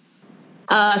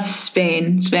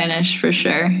 Spanish for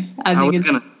sure. I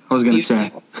was gonna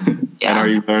say. Yeah. And are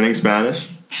you learning Spanish?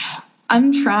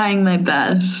 I'm trying my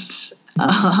best.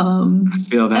 I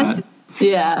feel that.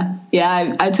 Yeah.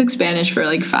 I took Spanish for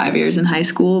like 5 years in high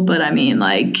school, but I mean,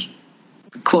 like,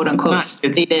 quote unquote,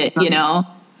 studied it. You know.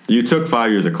 You took 5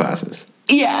 years of classes.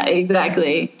 Yeah,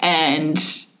 exactly. And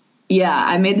yeah,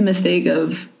 I made the mistake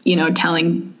of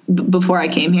telling before I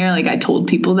came here. Like, I told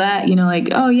people that like,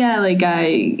 oh yeah, like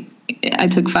I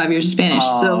took 5 years of Spanish,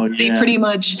 so they pretty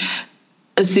much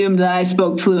assumed that I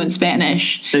spoke fluent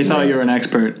Spanish. They thought you were an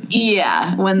expert.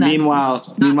 Yeah. When that's meanwhile,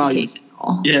 not the case at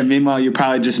all. Yeah. Meanwhile, you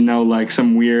probably just know like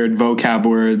some weird vocab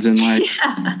words and like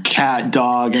cat,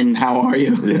 dog, and how are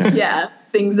you? Yeah.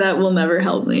 Things that will never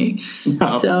help me. No.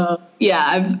 So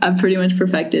yeah, I've pretty much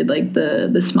perfected like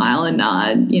the smile and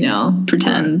nod.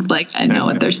 Pretend like I know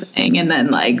what they're saying, and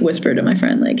then like whisper to my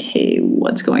friend like, "Hey,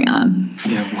 what's going on?"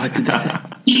 Yeah. What did they say?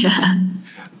 Yeah.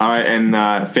 All right, and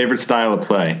favorite style of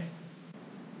play?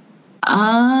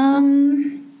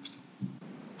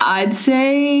 I'd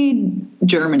say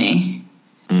Germany.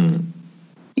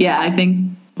 Yeah, I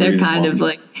think they're kind of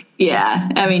like, yeah,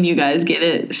 I mean, you guys get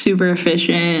it, super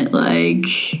efficient, like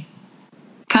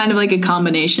kind of like a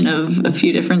combination of a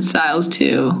few different styles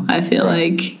too, I feel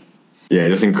like. Yeah,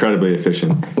 just incredibly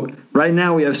efficient. Right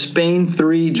now we have Spain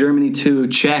 3, Germany 2,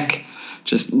 Czech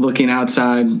just looking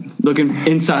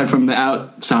inside from the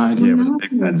outside. Yeah, with a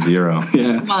big fat 0.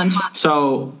 Yeah. Come on.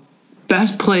 So,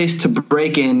 best place to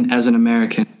break in as an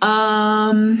American?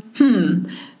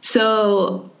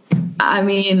 So, I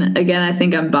mean, again, I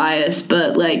think I'm biased,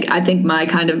 but like, I think my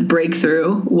kind of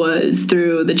breakthrough was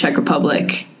through the Czech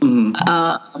Republic.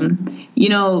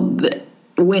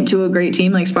 Went to a great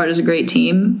team, like Sparta's a great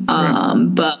team,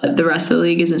 but the rest of the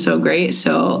league isn't so great.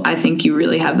 So I think you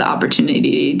really have the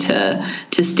opportunity to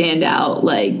stand out,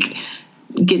 like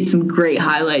get some great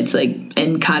highlights, like,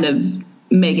 and kind of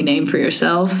make a name for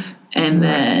yourself, and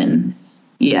then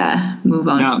move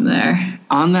on from there.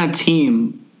 On that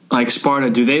team, like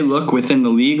Sparta, do they look within the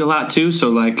league a lot too?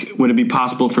 So like, would it be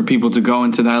possible for people to go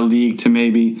into that league to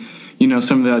maybe,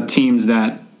 some of the teams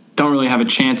that don't really have a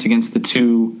chance against the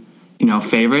two,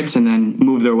 favorites, and then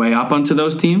move their way up onto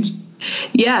those teams?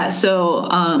 Yeah. So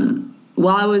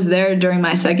while I was there during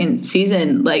my second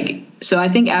season, so I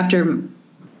think after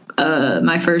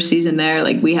my first season there,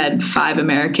 like we had 5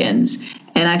 Americans,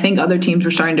 and I think other teams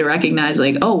were starting to recognize,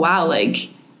 like, oh wow, like,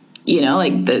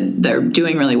 they're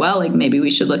doing really well, like maybe we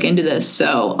should look into this.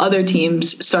 So other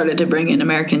teams started to bring in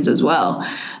Americans as well.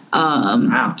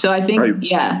 Wow. So I think,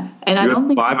 and I don't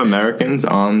think 5 Americans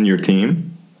on your team.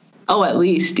 Oh, at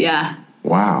least, yeah.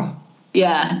 Wow.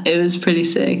 Yeah, it was pretty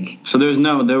sick. So there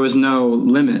was no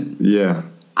limit. Yeah.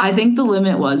 I think the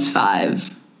limit was 5.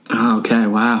 Oh, okay,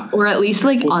 wow. Or at least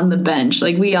like on the bench.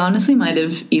 Like we honestly might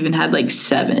have even had like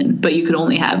 7, but you could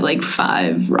only have like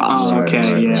 5 rosters. Oh,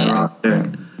 okay, yeah.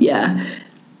 Yeah.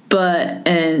 But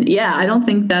I don't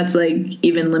think that's like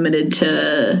even limited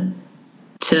to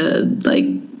like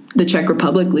the Czech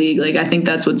Republic League. Like I think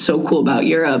that's what's so cool about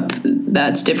Europe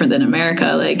that's different than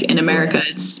America. Like in America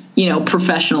it's,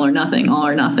 professional or nothing, all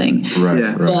or nothing. Right.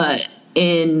 Yeah. But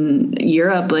in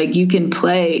Europe, like you can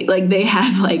play, like they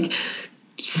have like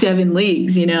 7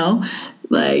 leagues,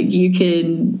 like you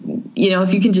can,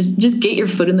 if you can just get your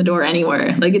foot in the door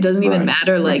anywhere, like it doesn't even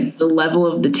matter like the level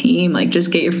of the team, like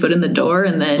just get your foot in the door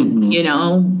and then,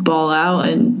 ball out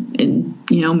and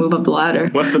move up the ladder.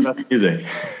 What's the best music?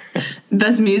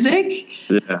 Best music?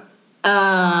 Yeah.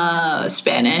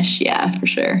 Spanish, yeah, for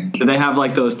sure. Do they have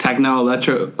like those techno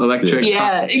electric?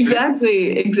 Yeah,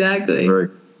 exactly. Very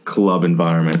club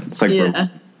environment. It's like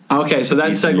Okay, so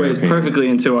that segues perfectly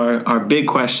into our big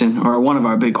question, or one of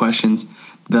our big questions,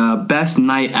 the best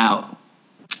night out.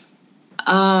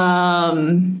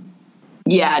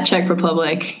 Czech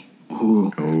Republic.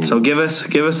 Ooh. So give us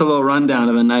a little rundown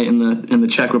of a night in the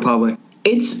Czech Republic.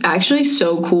 It's actually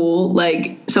so cool.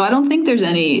 Like, so I don't think there's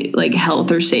any like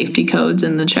health or safety codes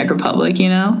in the Czech Republic,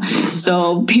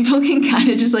 so people can kind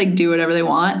of just like do whatever they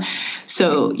want.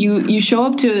 So you show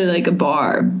up to like a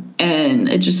bar and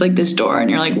it's just like this door and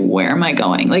you're like, where am I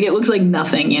going? Like, it looks like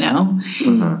nothing,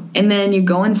 Mm-hmm. And then you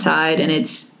go inside and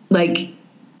it's like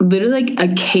literally like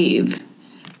a cave.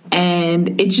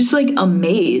 And it's just like a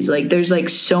maze. Like there's like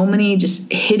so many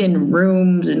just hidden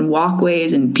rooms and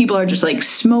walkways, and people are just like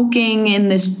smoking in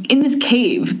this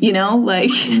cave, like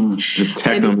just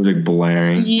techno music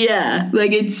blaring. Yeah,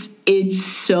 like it's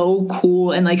so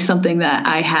cool and like something that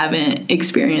I haven't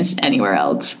experienced anywhere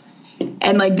else.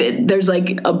 And like there's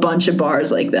like a bunch of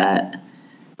bars like that.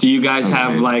 Do you guys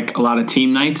have like a lot of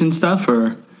team nights and stuff,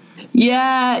 or?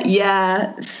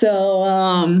 Yeah. So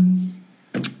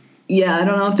I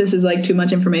don't know if this is like too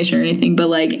much information or anything, but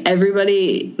like not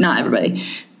everybody,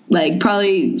 like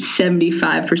probably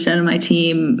 75% of my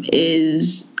team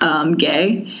is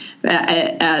gay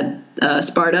at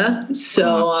Sparta.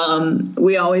 So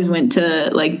we always went to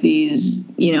like these,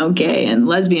 gay and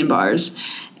lesbian bars.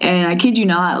 And I kid you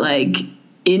not, like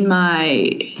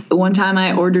one time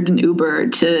I ordered an Uber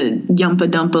to Yumpa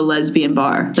Dumpa Lesbian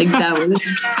Bar. Like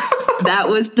that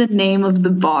was the name of the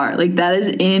bar. Like that is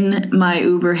in my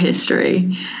Uber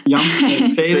history. Say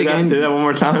that one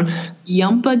more time.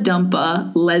 Yumpa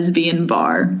Dumpa Lesbian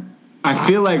Bar. I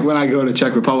feel like when I go to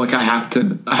Czech Republic, I have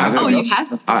to. Oh, you have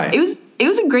to. It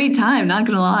was a great time. Not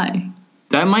gonna lie.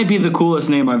 That might be the coolest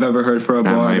name I've ever heard for a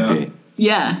bar. Though.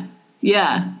 Yeah.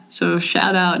 So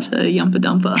shout out to Yumpa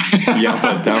Dumpa.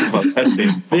 Yumpa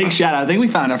Dumpa. Big shout out. I think we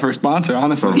found our first sponsor,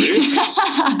 honestly.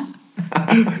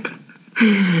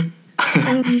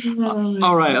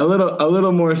 All right, a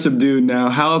little more subdued now.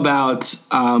 How about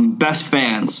best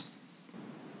fans?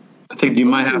 I think you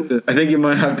might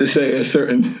have to say a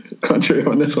certain country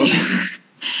on this one.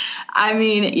 I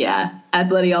mean, yeah,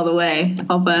 Atleti all the way.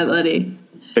 Alpha Atleti.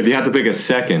 If you had to pick a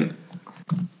second.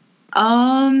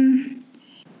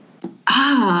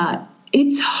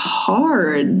 It's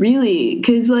hard, really,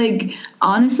 because, like,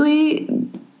 honestly,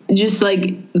 just,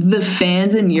 like, the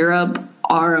fans in Europe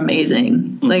are amazing.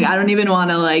 Mm-hmm. Like, I don't even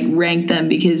want to, like, rank them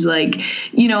because, like,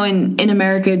 you know, in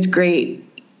America, it's great.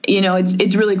 You know,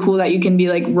 it's really cool that you can be,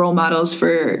 like, role models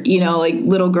for, you know, like,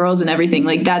 little girls and everything.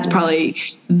 Like, that's probably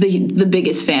the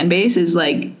biggest fan base is,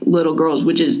 like, little girls,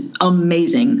 which is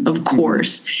amazing, of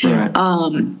course. Right.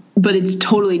 But it's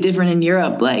totally different in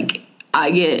Europe. Like,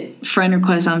 I get friend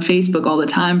requests on Facebook all the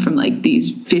time from, like,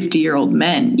 these 50-year-old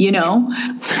men, you know,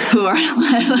 who are,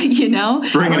 like, you know.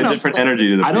 Bringing a different energy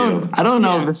to the field. I don't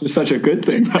know if this is such a good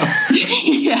thing, though.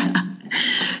 Yeah.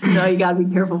 No, you got to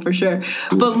be careful for sure.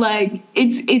 But, like,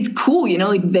 it's cool, you know.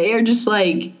 Like, they are just,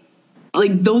 like,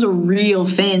 those are real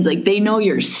fans. Like, they know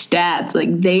your stats.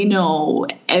 Like, they know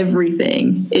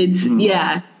everything. It's,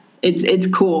 yeah, it's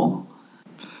cool.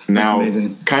 Now,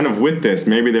 kind of with this,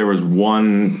 maybe there was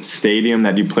one stadium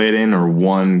that you played in or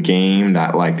one game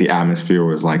that, like, the atmosphere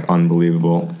was, like,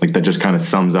 unbelievable. Like, that just kind of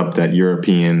sums up that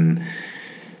European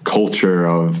culture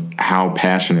of how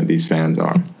passionate these fans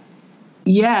are.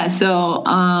 Yeah, so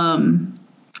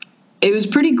it was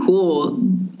pretty cool.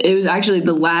 It was actually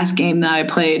the last game that I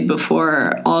played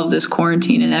before all of this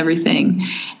quarantine and everything.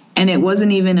 And it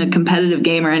wasn't even a competitive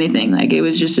game or anything. Like, it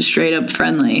was just a straight up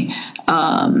friendly.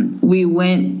 We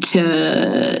went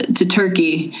to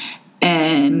Turkey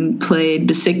and played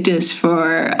Besiktas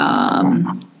for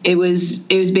it was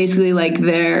basically like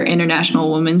their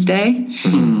International Women's Day.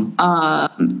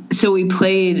 Mm-hmm. So we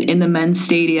played in the men's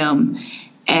stadium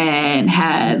and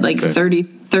had like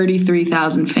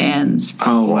 33,000 fans.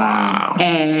 Oh, wow.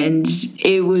 And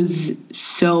it was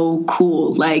so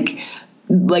cool. Like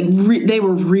they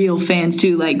were real fans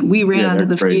too. Like, we ran onto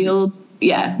the field.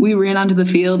 Yeah, we ran onto the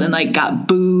field and, like, got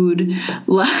booed,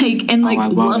 like, and,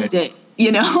 like, loved it,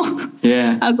 you know?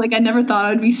 Yeah. I was like, I never thought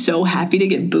I'd be so happy to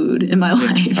get booed in my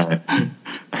life.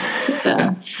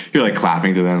 Yeah. You're, like,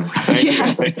 clapping to them.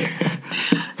 Yeah.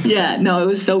 Yeah, no, it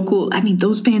was so cool. I mean,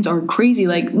 those fans are crazy.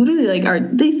 Like, literally,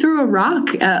 like, they threw a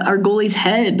rock at our goalie's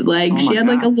head. Like, she had,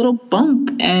 like, a little bump,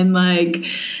 and, like,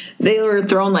 they were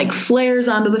throwing, like, flares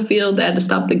onto the field. They had to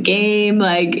stop the game.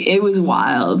 Like, it was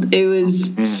wild. It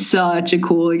was such a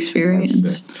cool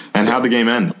experience. And how'd the game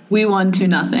end? We won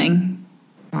 2-0.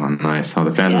 Oh, nice. Oh,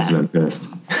 the fans must have been pissed.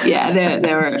 Yeah,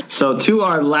 they were. So to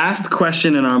our last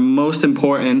question and our most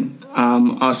important,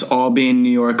 us all being New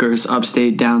Yorkers,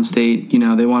 upstate, downstate, you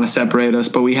know, they want to separate us,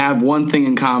 but we have one thing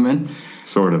in common.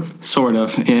 Sort of,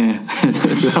 yeah.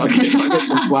 I'll get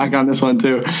some slack on this one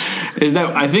too. Is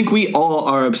that I think we all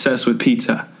are obsessed with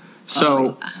pizza.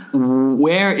 So,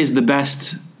 where is the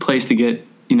best place to get,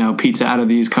 you know, pizza out of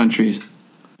these countries?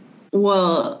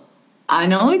 Well, I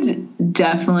know it's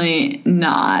definitely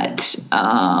not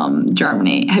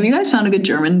Germany. Have you guys found a good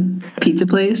German pizza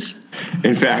place?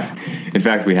 In fact,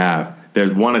 we have.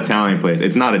 There's one Italian place.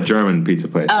 It's not a German pizza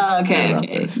place. Oh,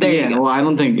 okay. There you go. Well, I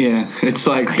don't think. Yeah, it's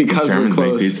like because Germans we're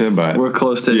close. Make pizza, but we're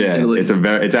close to. Yeah, Italy.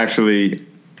 it's actually.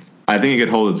 I think it could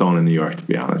hold its own in New York, to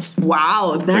be honest.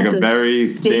 Wow, that's like a very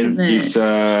statement. thin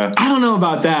pizza. I don't know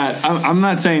about that. I'm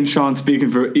not saying Sean's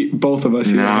speaking for both of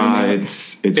us. No, it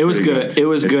was good. It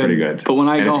was good. Pretty good. But when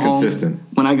I go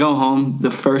home,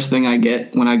 the first thing I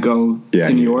get when I go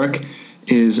to New York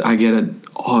is I get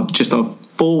just a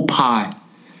full pie.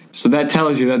 So that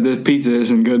tells you that this pizza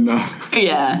isn't good enough.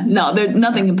 Yeah, no,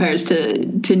 nothing compares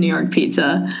to New York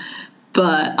pizza.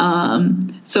 But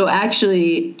so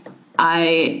actually,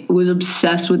 I was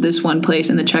obsessed with this one place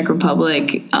in the Czech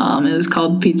Republic. It was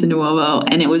called Pizza Nuovo,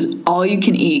 and it was all you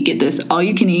can eat. Get this, all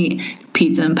you can eat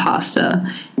pizza and pasta.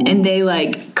 Ooh. And they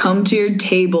like come to your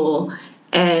table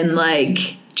and like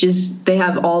just they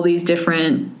have all these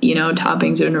different, you know,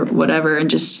 toppings or whatever, and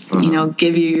just, you know,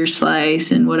 give you your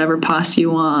slice and whatever pasta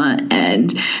you want. And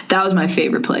that was my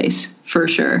favorite place for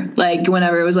sure. Like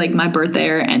whenever it was like my birthday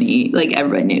or any, like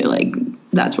everybody knew like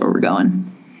that's where we're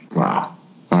going. Wow.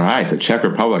 All right. So Czech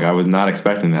Republic, I was not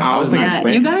expecting that. I was thinking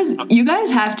Spain. You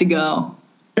guys have to go.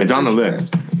 It's on the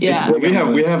list. Yeah.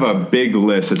 We have a big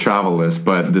list, a travel list,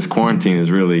 but this quarantine is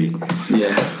really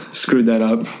screwed that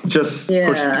up. Just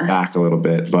pushing it back a little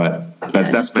bit, but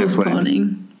that's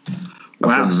postponing.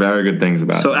 Wow, very good things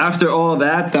about it. So after all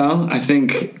that, though, I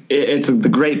think it's the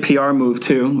great PR move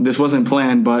too. This wasn't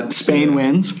planned, but Spain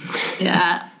wins.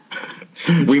 Yeah.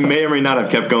 We may or may not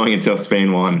have kept going until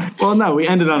Spain won. Well, no, we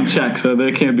ended on check, so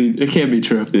it can't be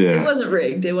true. Yeah. It wasn't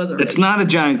rigged. It's not a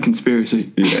giant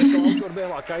conspiracy. Yeah.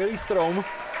 Kylie Strom.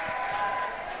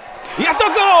 Je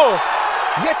to gól!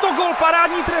 Je to gól,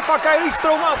 parádní trefa Kylie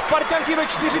Strom a Spartanky ve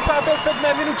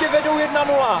 47. minutě vedou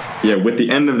 1-0. Yeah, with the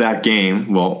end of that game,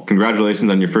 well,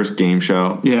 congratulations on your first game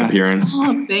show appearance.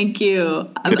 Oh, thank you.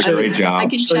 Did a great job. I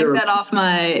can check that off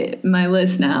my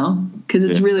list now because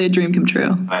it's really a dream come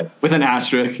true. With an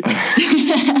asterisk.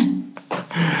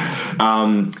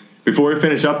 Before we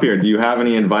finish up here, do you have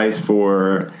any advice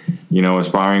for,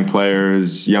 aspiring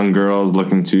players, young girls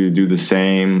looking to do the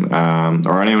same,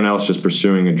 or anyone else just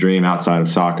pursuing a dream outside of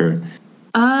soccer?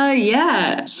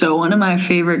 Yeah. So one of my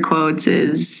favorite quotes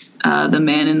is "The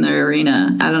Man in the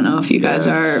Arena." I don't know if you guys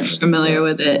are familiar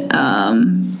with it,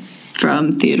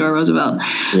 from Theodore Roosevelt.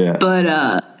 Yeah.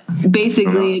 But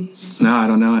basically, it's no, I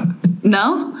don't know it.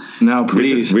 No,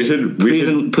 please.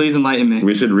 Please enlighten me.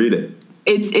 We should read it.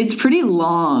 It's pretty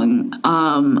long.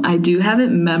 I do have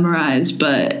it memorized,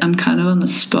 but I'm kind of on the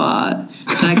spot.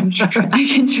 I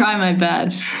can try my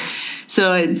best.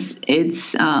 So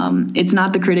it's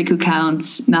not the critic who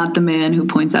counts, not the man who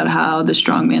points out how the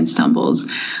strong man stumbles,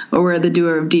 or where the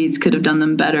doer of deeds could have done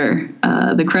them better.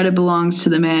 The credit belongs to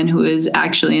the man who is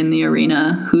actually in the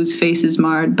arena, whose face is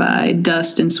marred by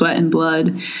dust and sweat and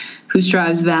blood, who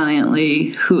strives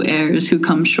valiantly, who errs, who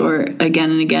comes short again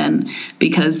and again,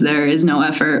 because there is no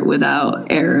effort without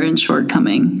error and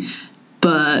shortcoming.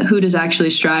 But who does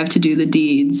actually strive to do the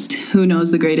deeds? Who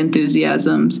knows the great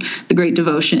enthusiasms, the great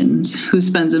devotions? Who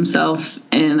spends himself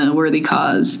in a worthy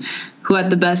cause? Who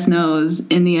at the best knows,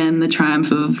 in the end, the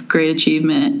triumph of great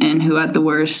achievement? And who at the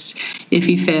worst, if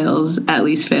he fails, at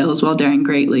least fails while daring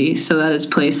greatly, so that his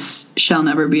place shall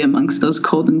never be amongst those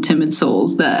cold and timid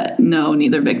souls that know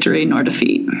neither victory nor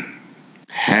defeat.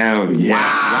 Hell yeah.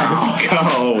 Wow. Let's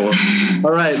go.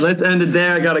 All right, let's end it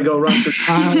there. I got to go run for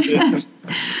time.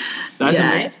 That's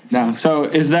amazing. No. So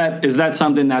is that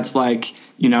something that's like,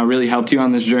 really helped you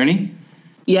on this journey?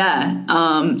 Yeah.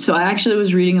 So I actually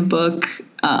was reading a book.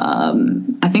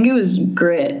 I think it was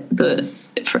Grit.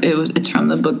 It's from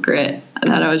the book Grit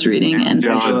that I was reading. And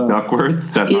John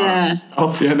Duckworth. That's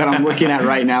awesome. That I'm looking at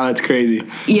right now. That's crazy.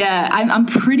 Yeah, I'm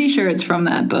pretty sure it's from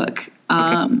that book.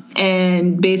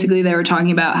 And basically they were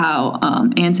talking about how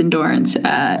Anson Dorrance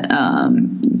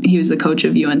he was the coach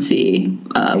of UNC,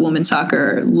 women's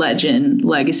soccer legend,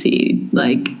 legacy,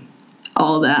 like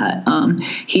all that.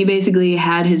 He basically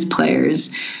had his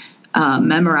players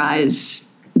memorize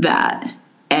that,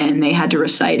 and they had to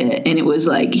recite it. And it was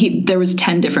like there was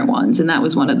 10 different ones, and that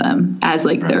was one of them as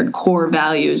like their core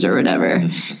values or whatever.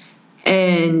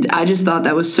 And I just thought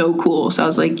that was so cool. So I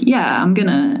was like, yeah, I'm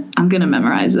gonna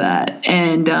memorize that.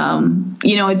 And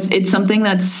it's something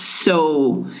that's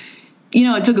so,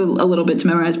 it took a little bit to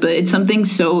memorize, but it's something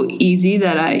so easy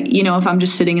that if I'm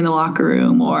just sitting in the locker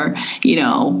room or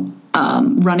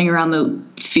running around the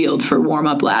field for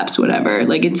warm-up laps, whatever,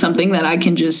 like it's something that I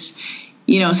can just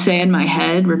say in my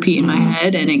head, repeat in my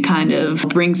head, and it kind of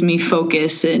brings me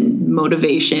focus and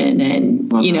motivation and,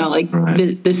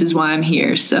 this is why I'm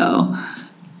here. So,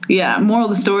 yeah, moral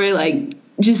of the story, like,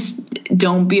 just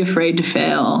don't be afraid to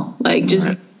fail. Like,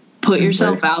 just put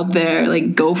yourself out there,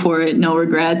 like, go for it, no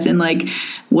regrets, and, like,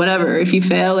 whatever. If you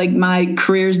fail, like, my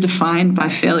career is defined by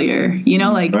failure.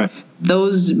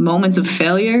 Those moments of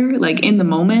failure, like, in the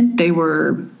moment, they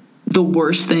were the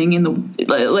worst thing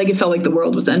it felt like the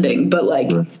world was ending, but like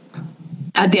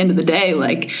at the end of the day,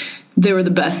 like they were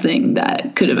the best thing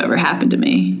that could have ever happened to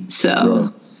me.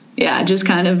 So yeah, just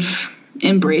kind of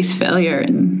embrace failure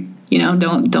and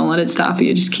don't let it stop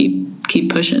you. Just keep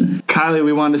pushing. Kylie,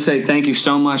 we wanted to say thank you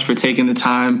so much for taking the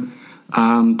time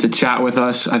to chat with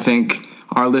us. I think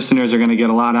our listeners are going to get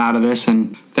a lot out of this,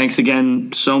 and thanks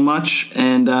again so much,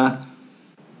 and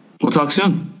we'll talk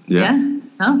soon. Yeah.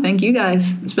 No, thank you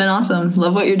guys. It's been awesome.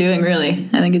 Love what you're doing, really.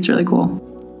 I think it's really cool.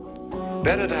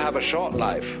 Better to have a short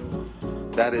life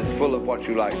that is full of what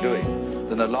you like doing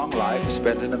than a long life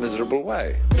spent in a miserable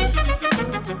way.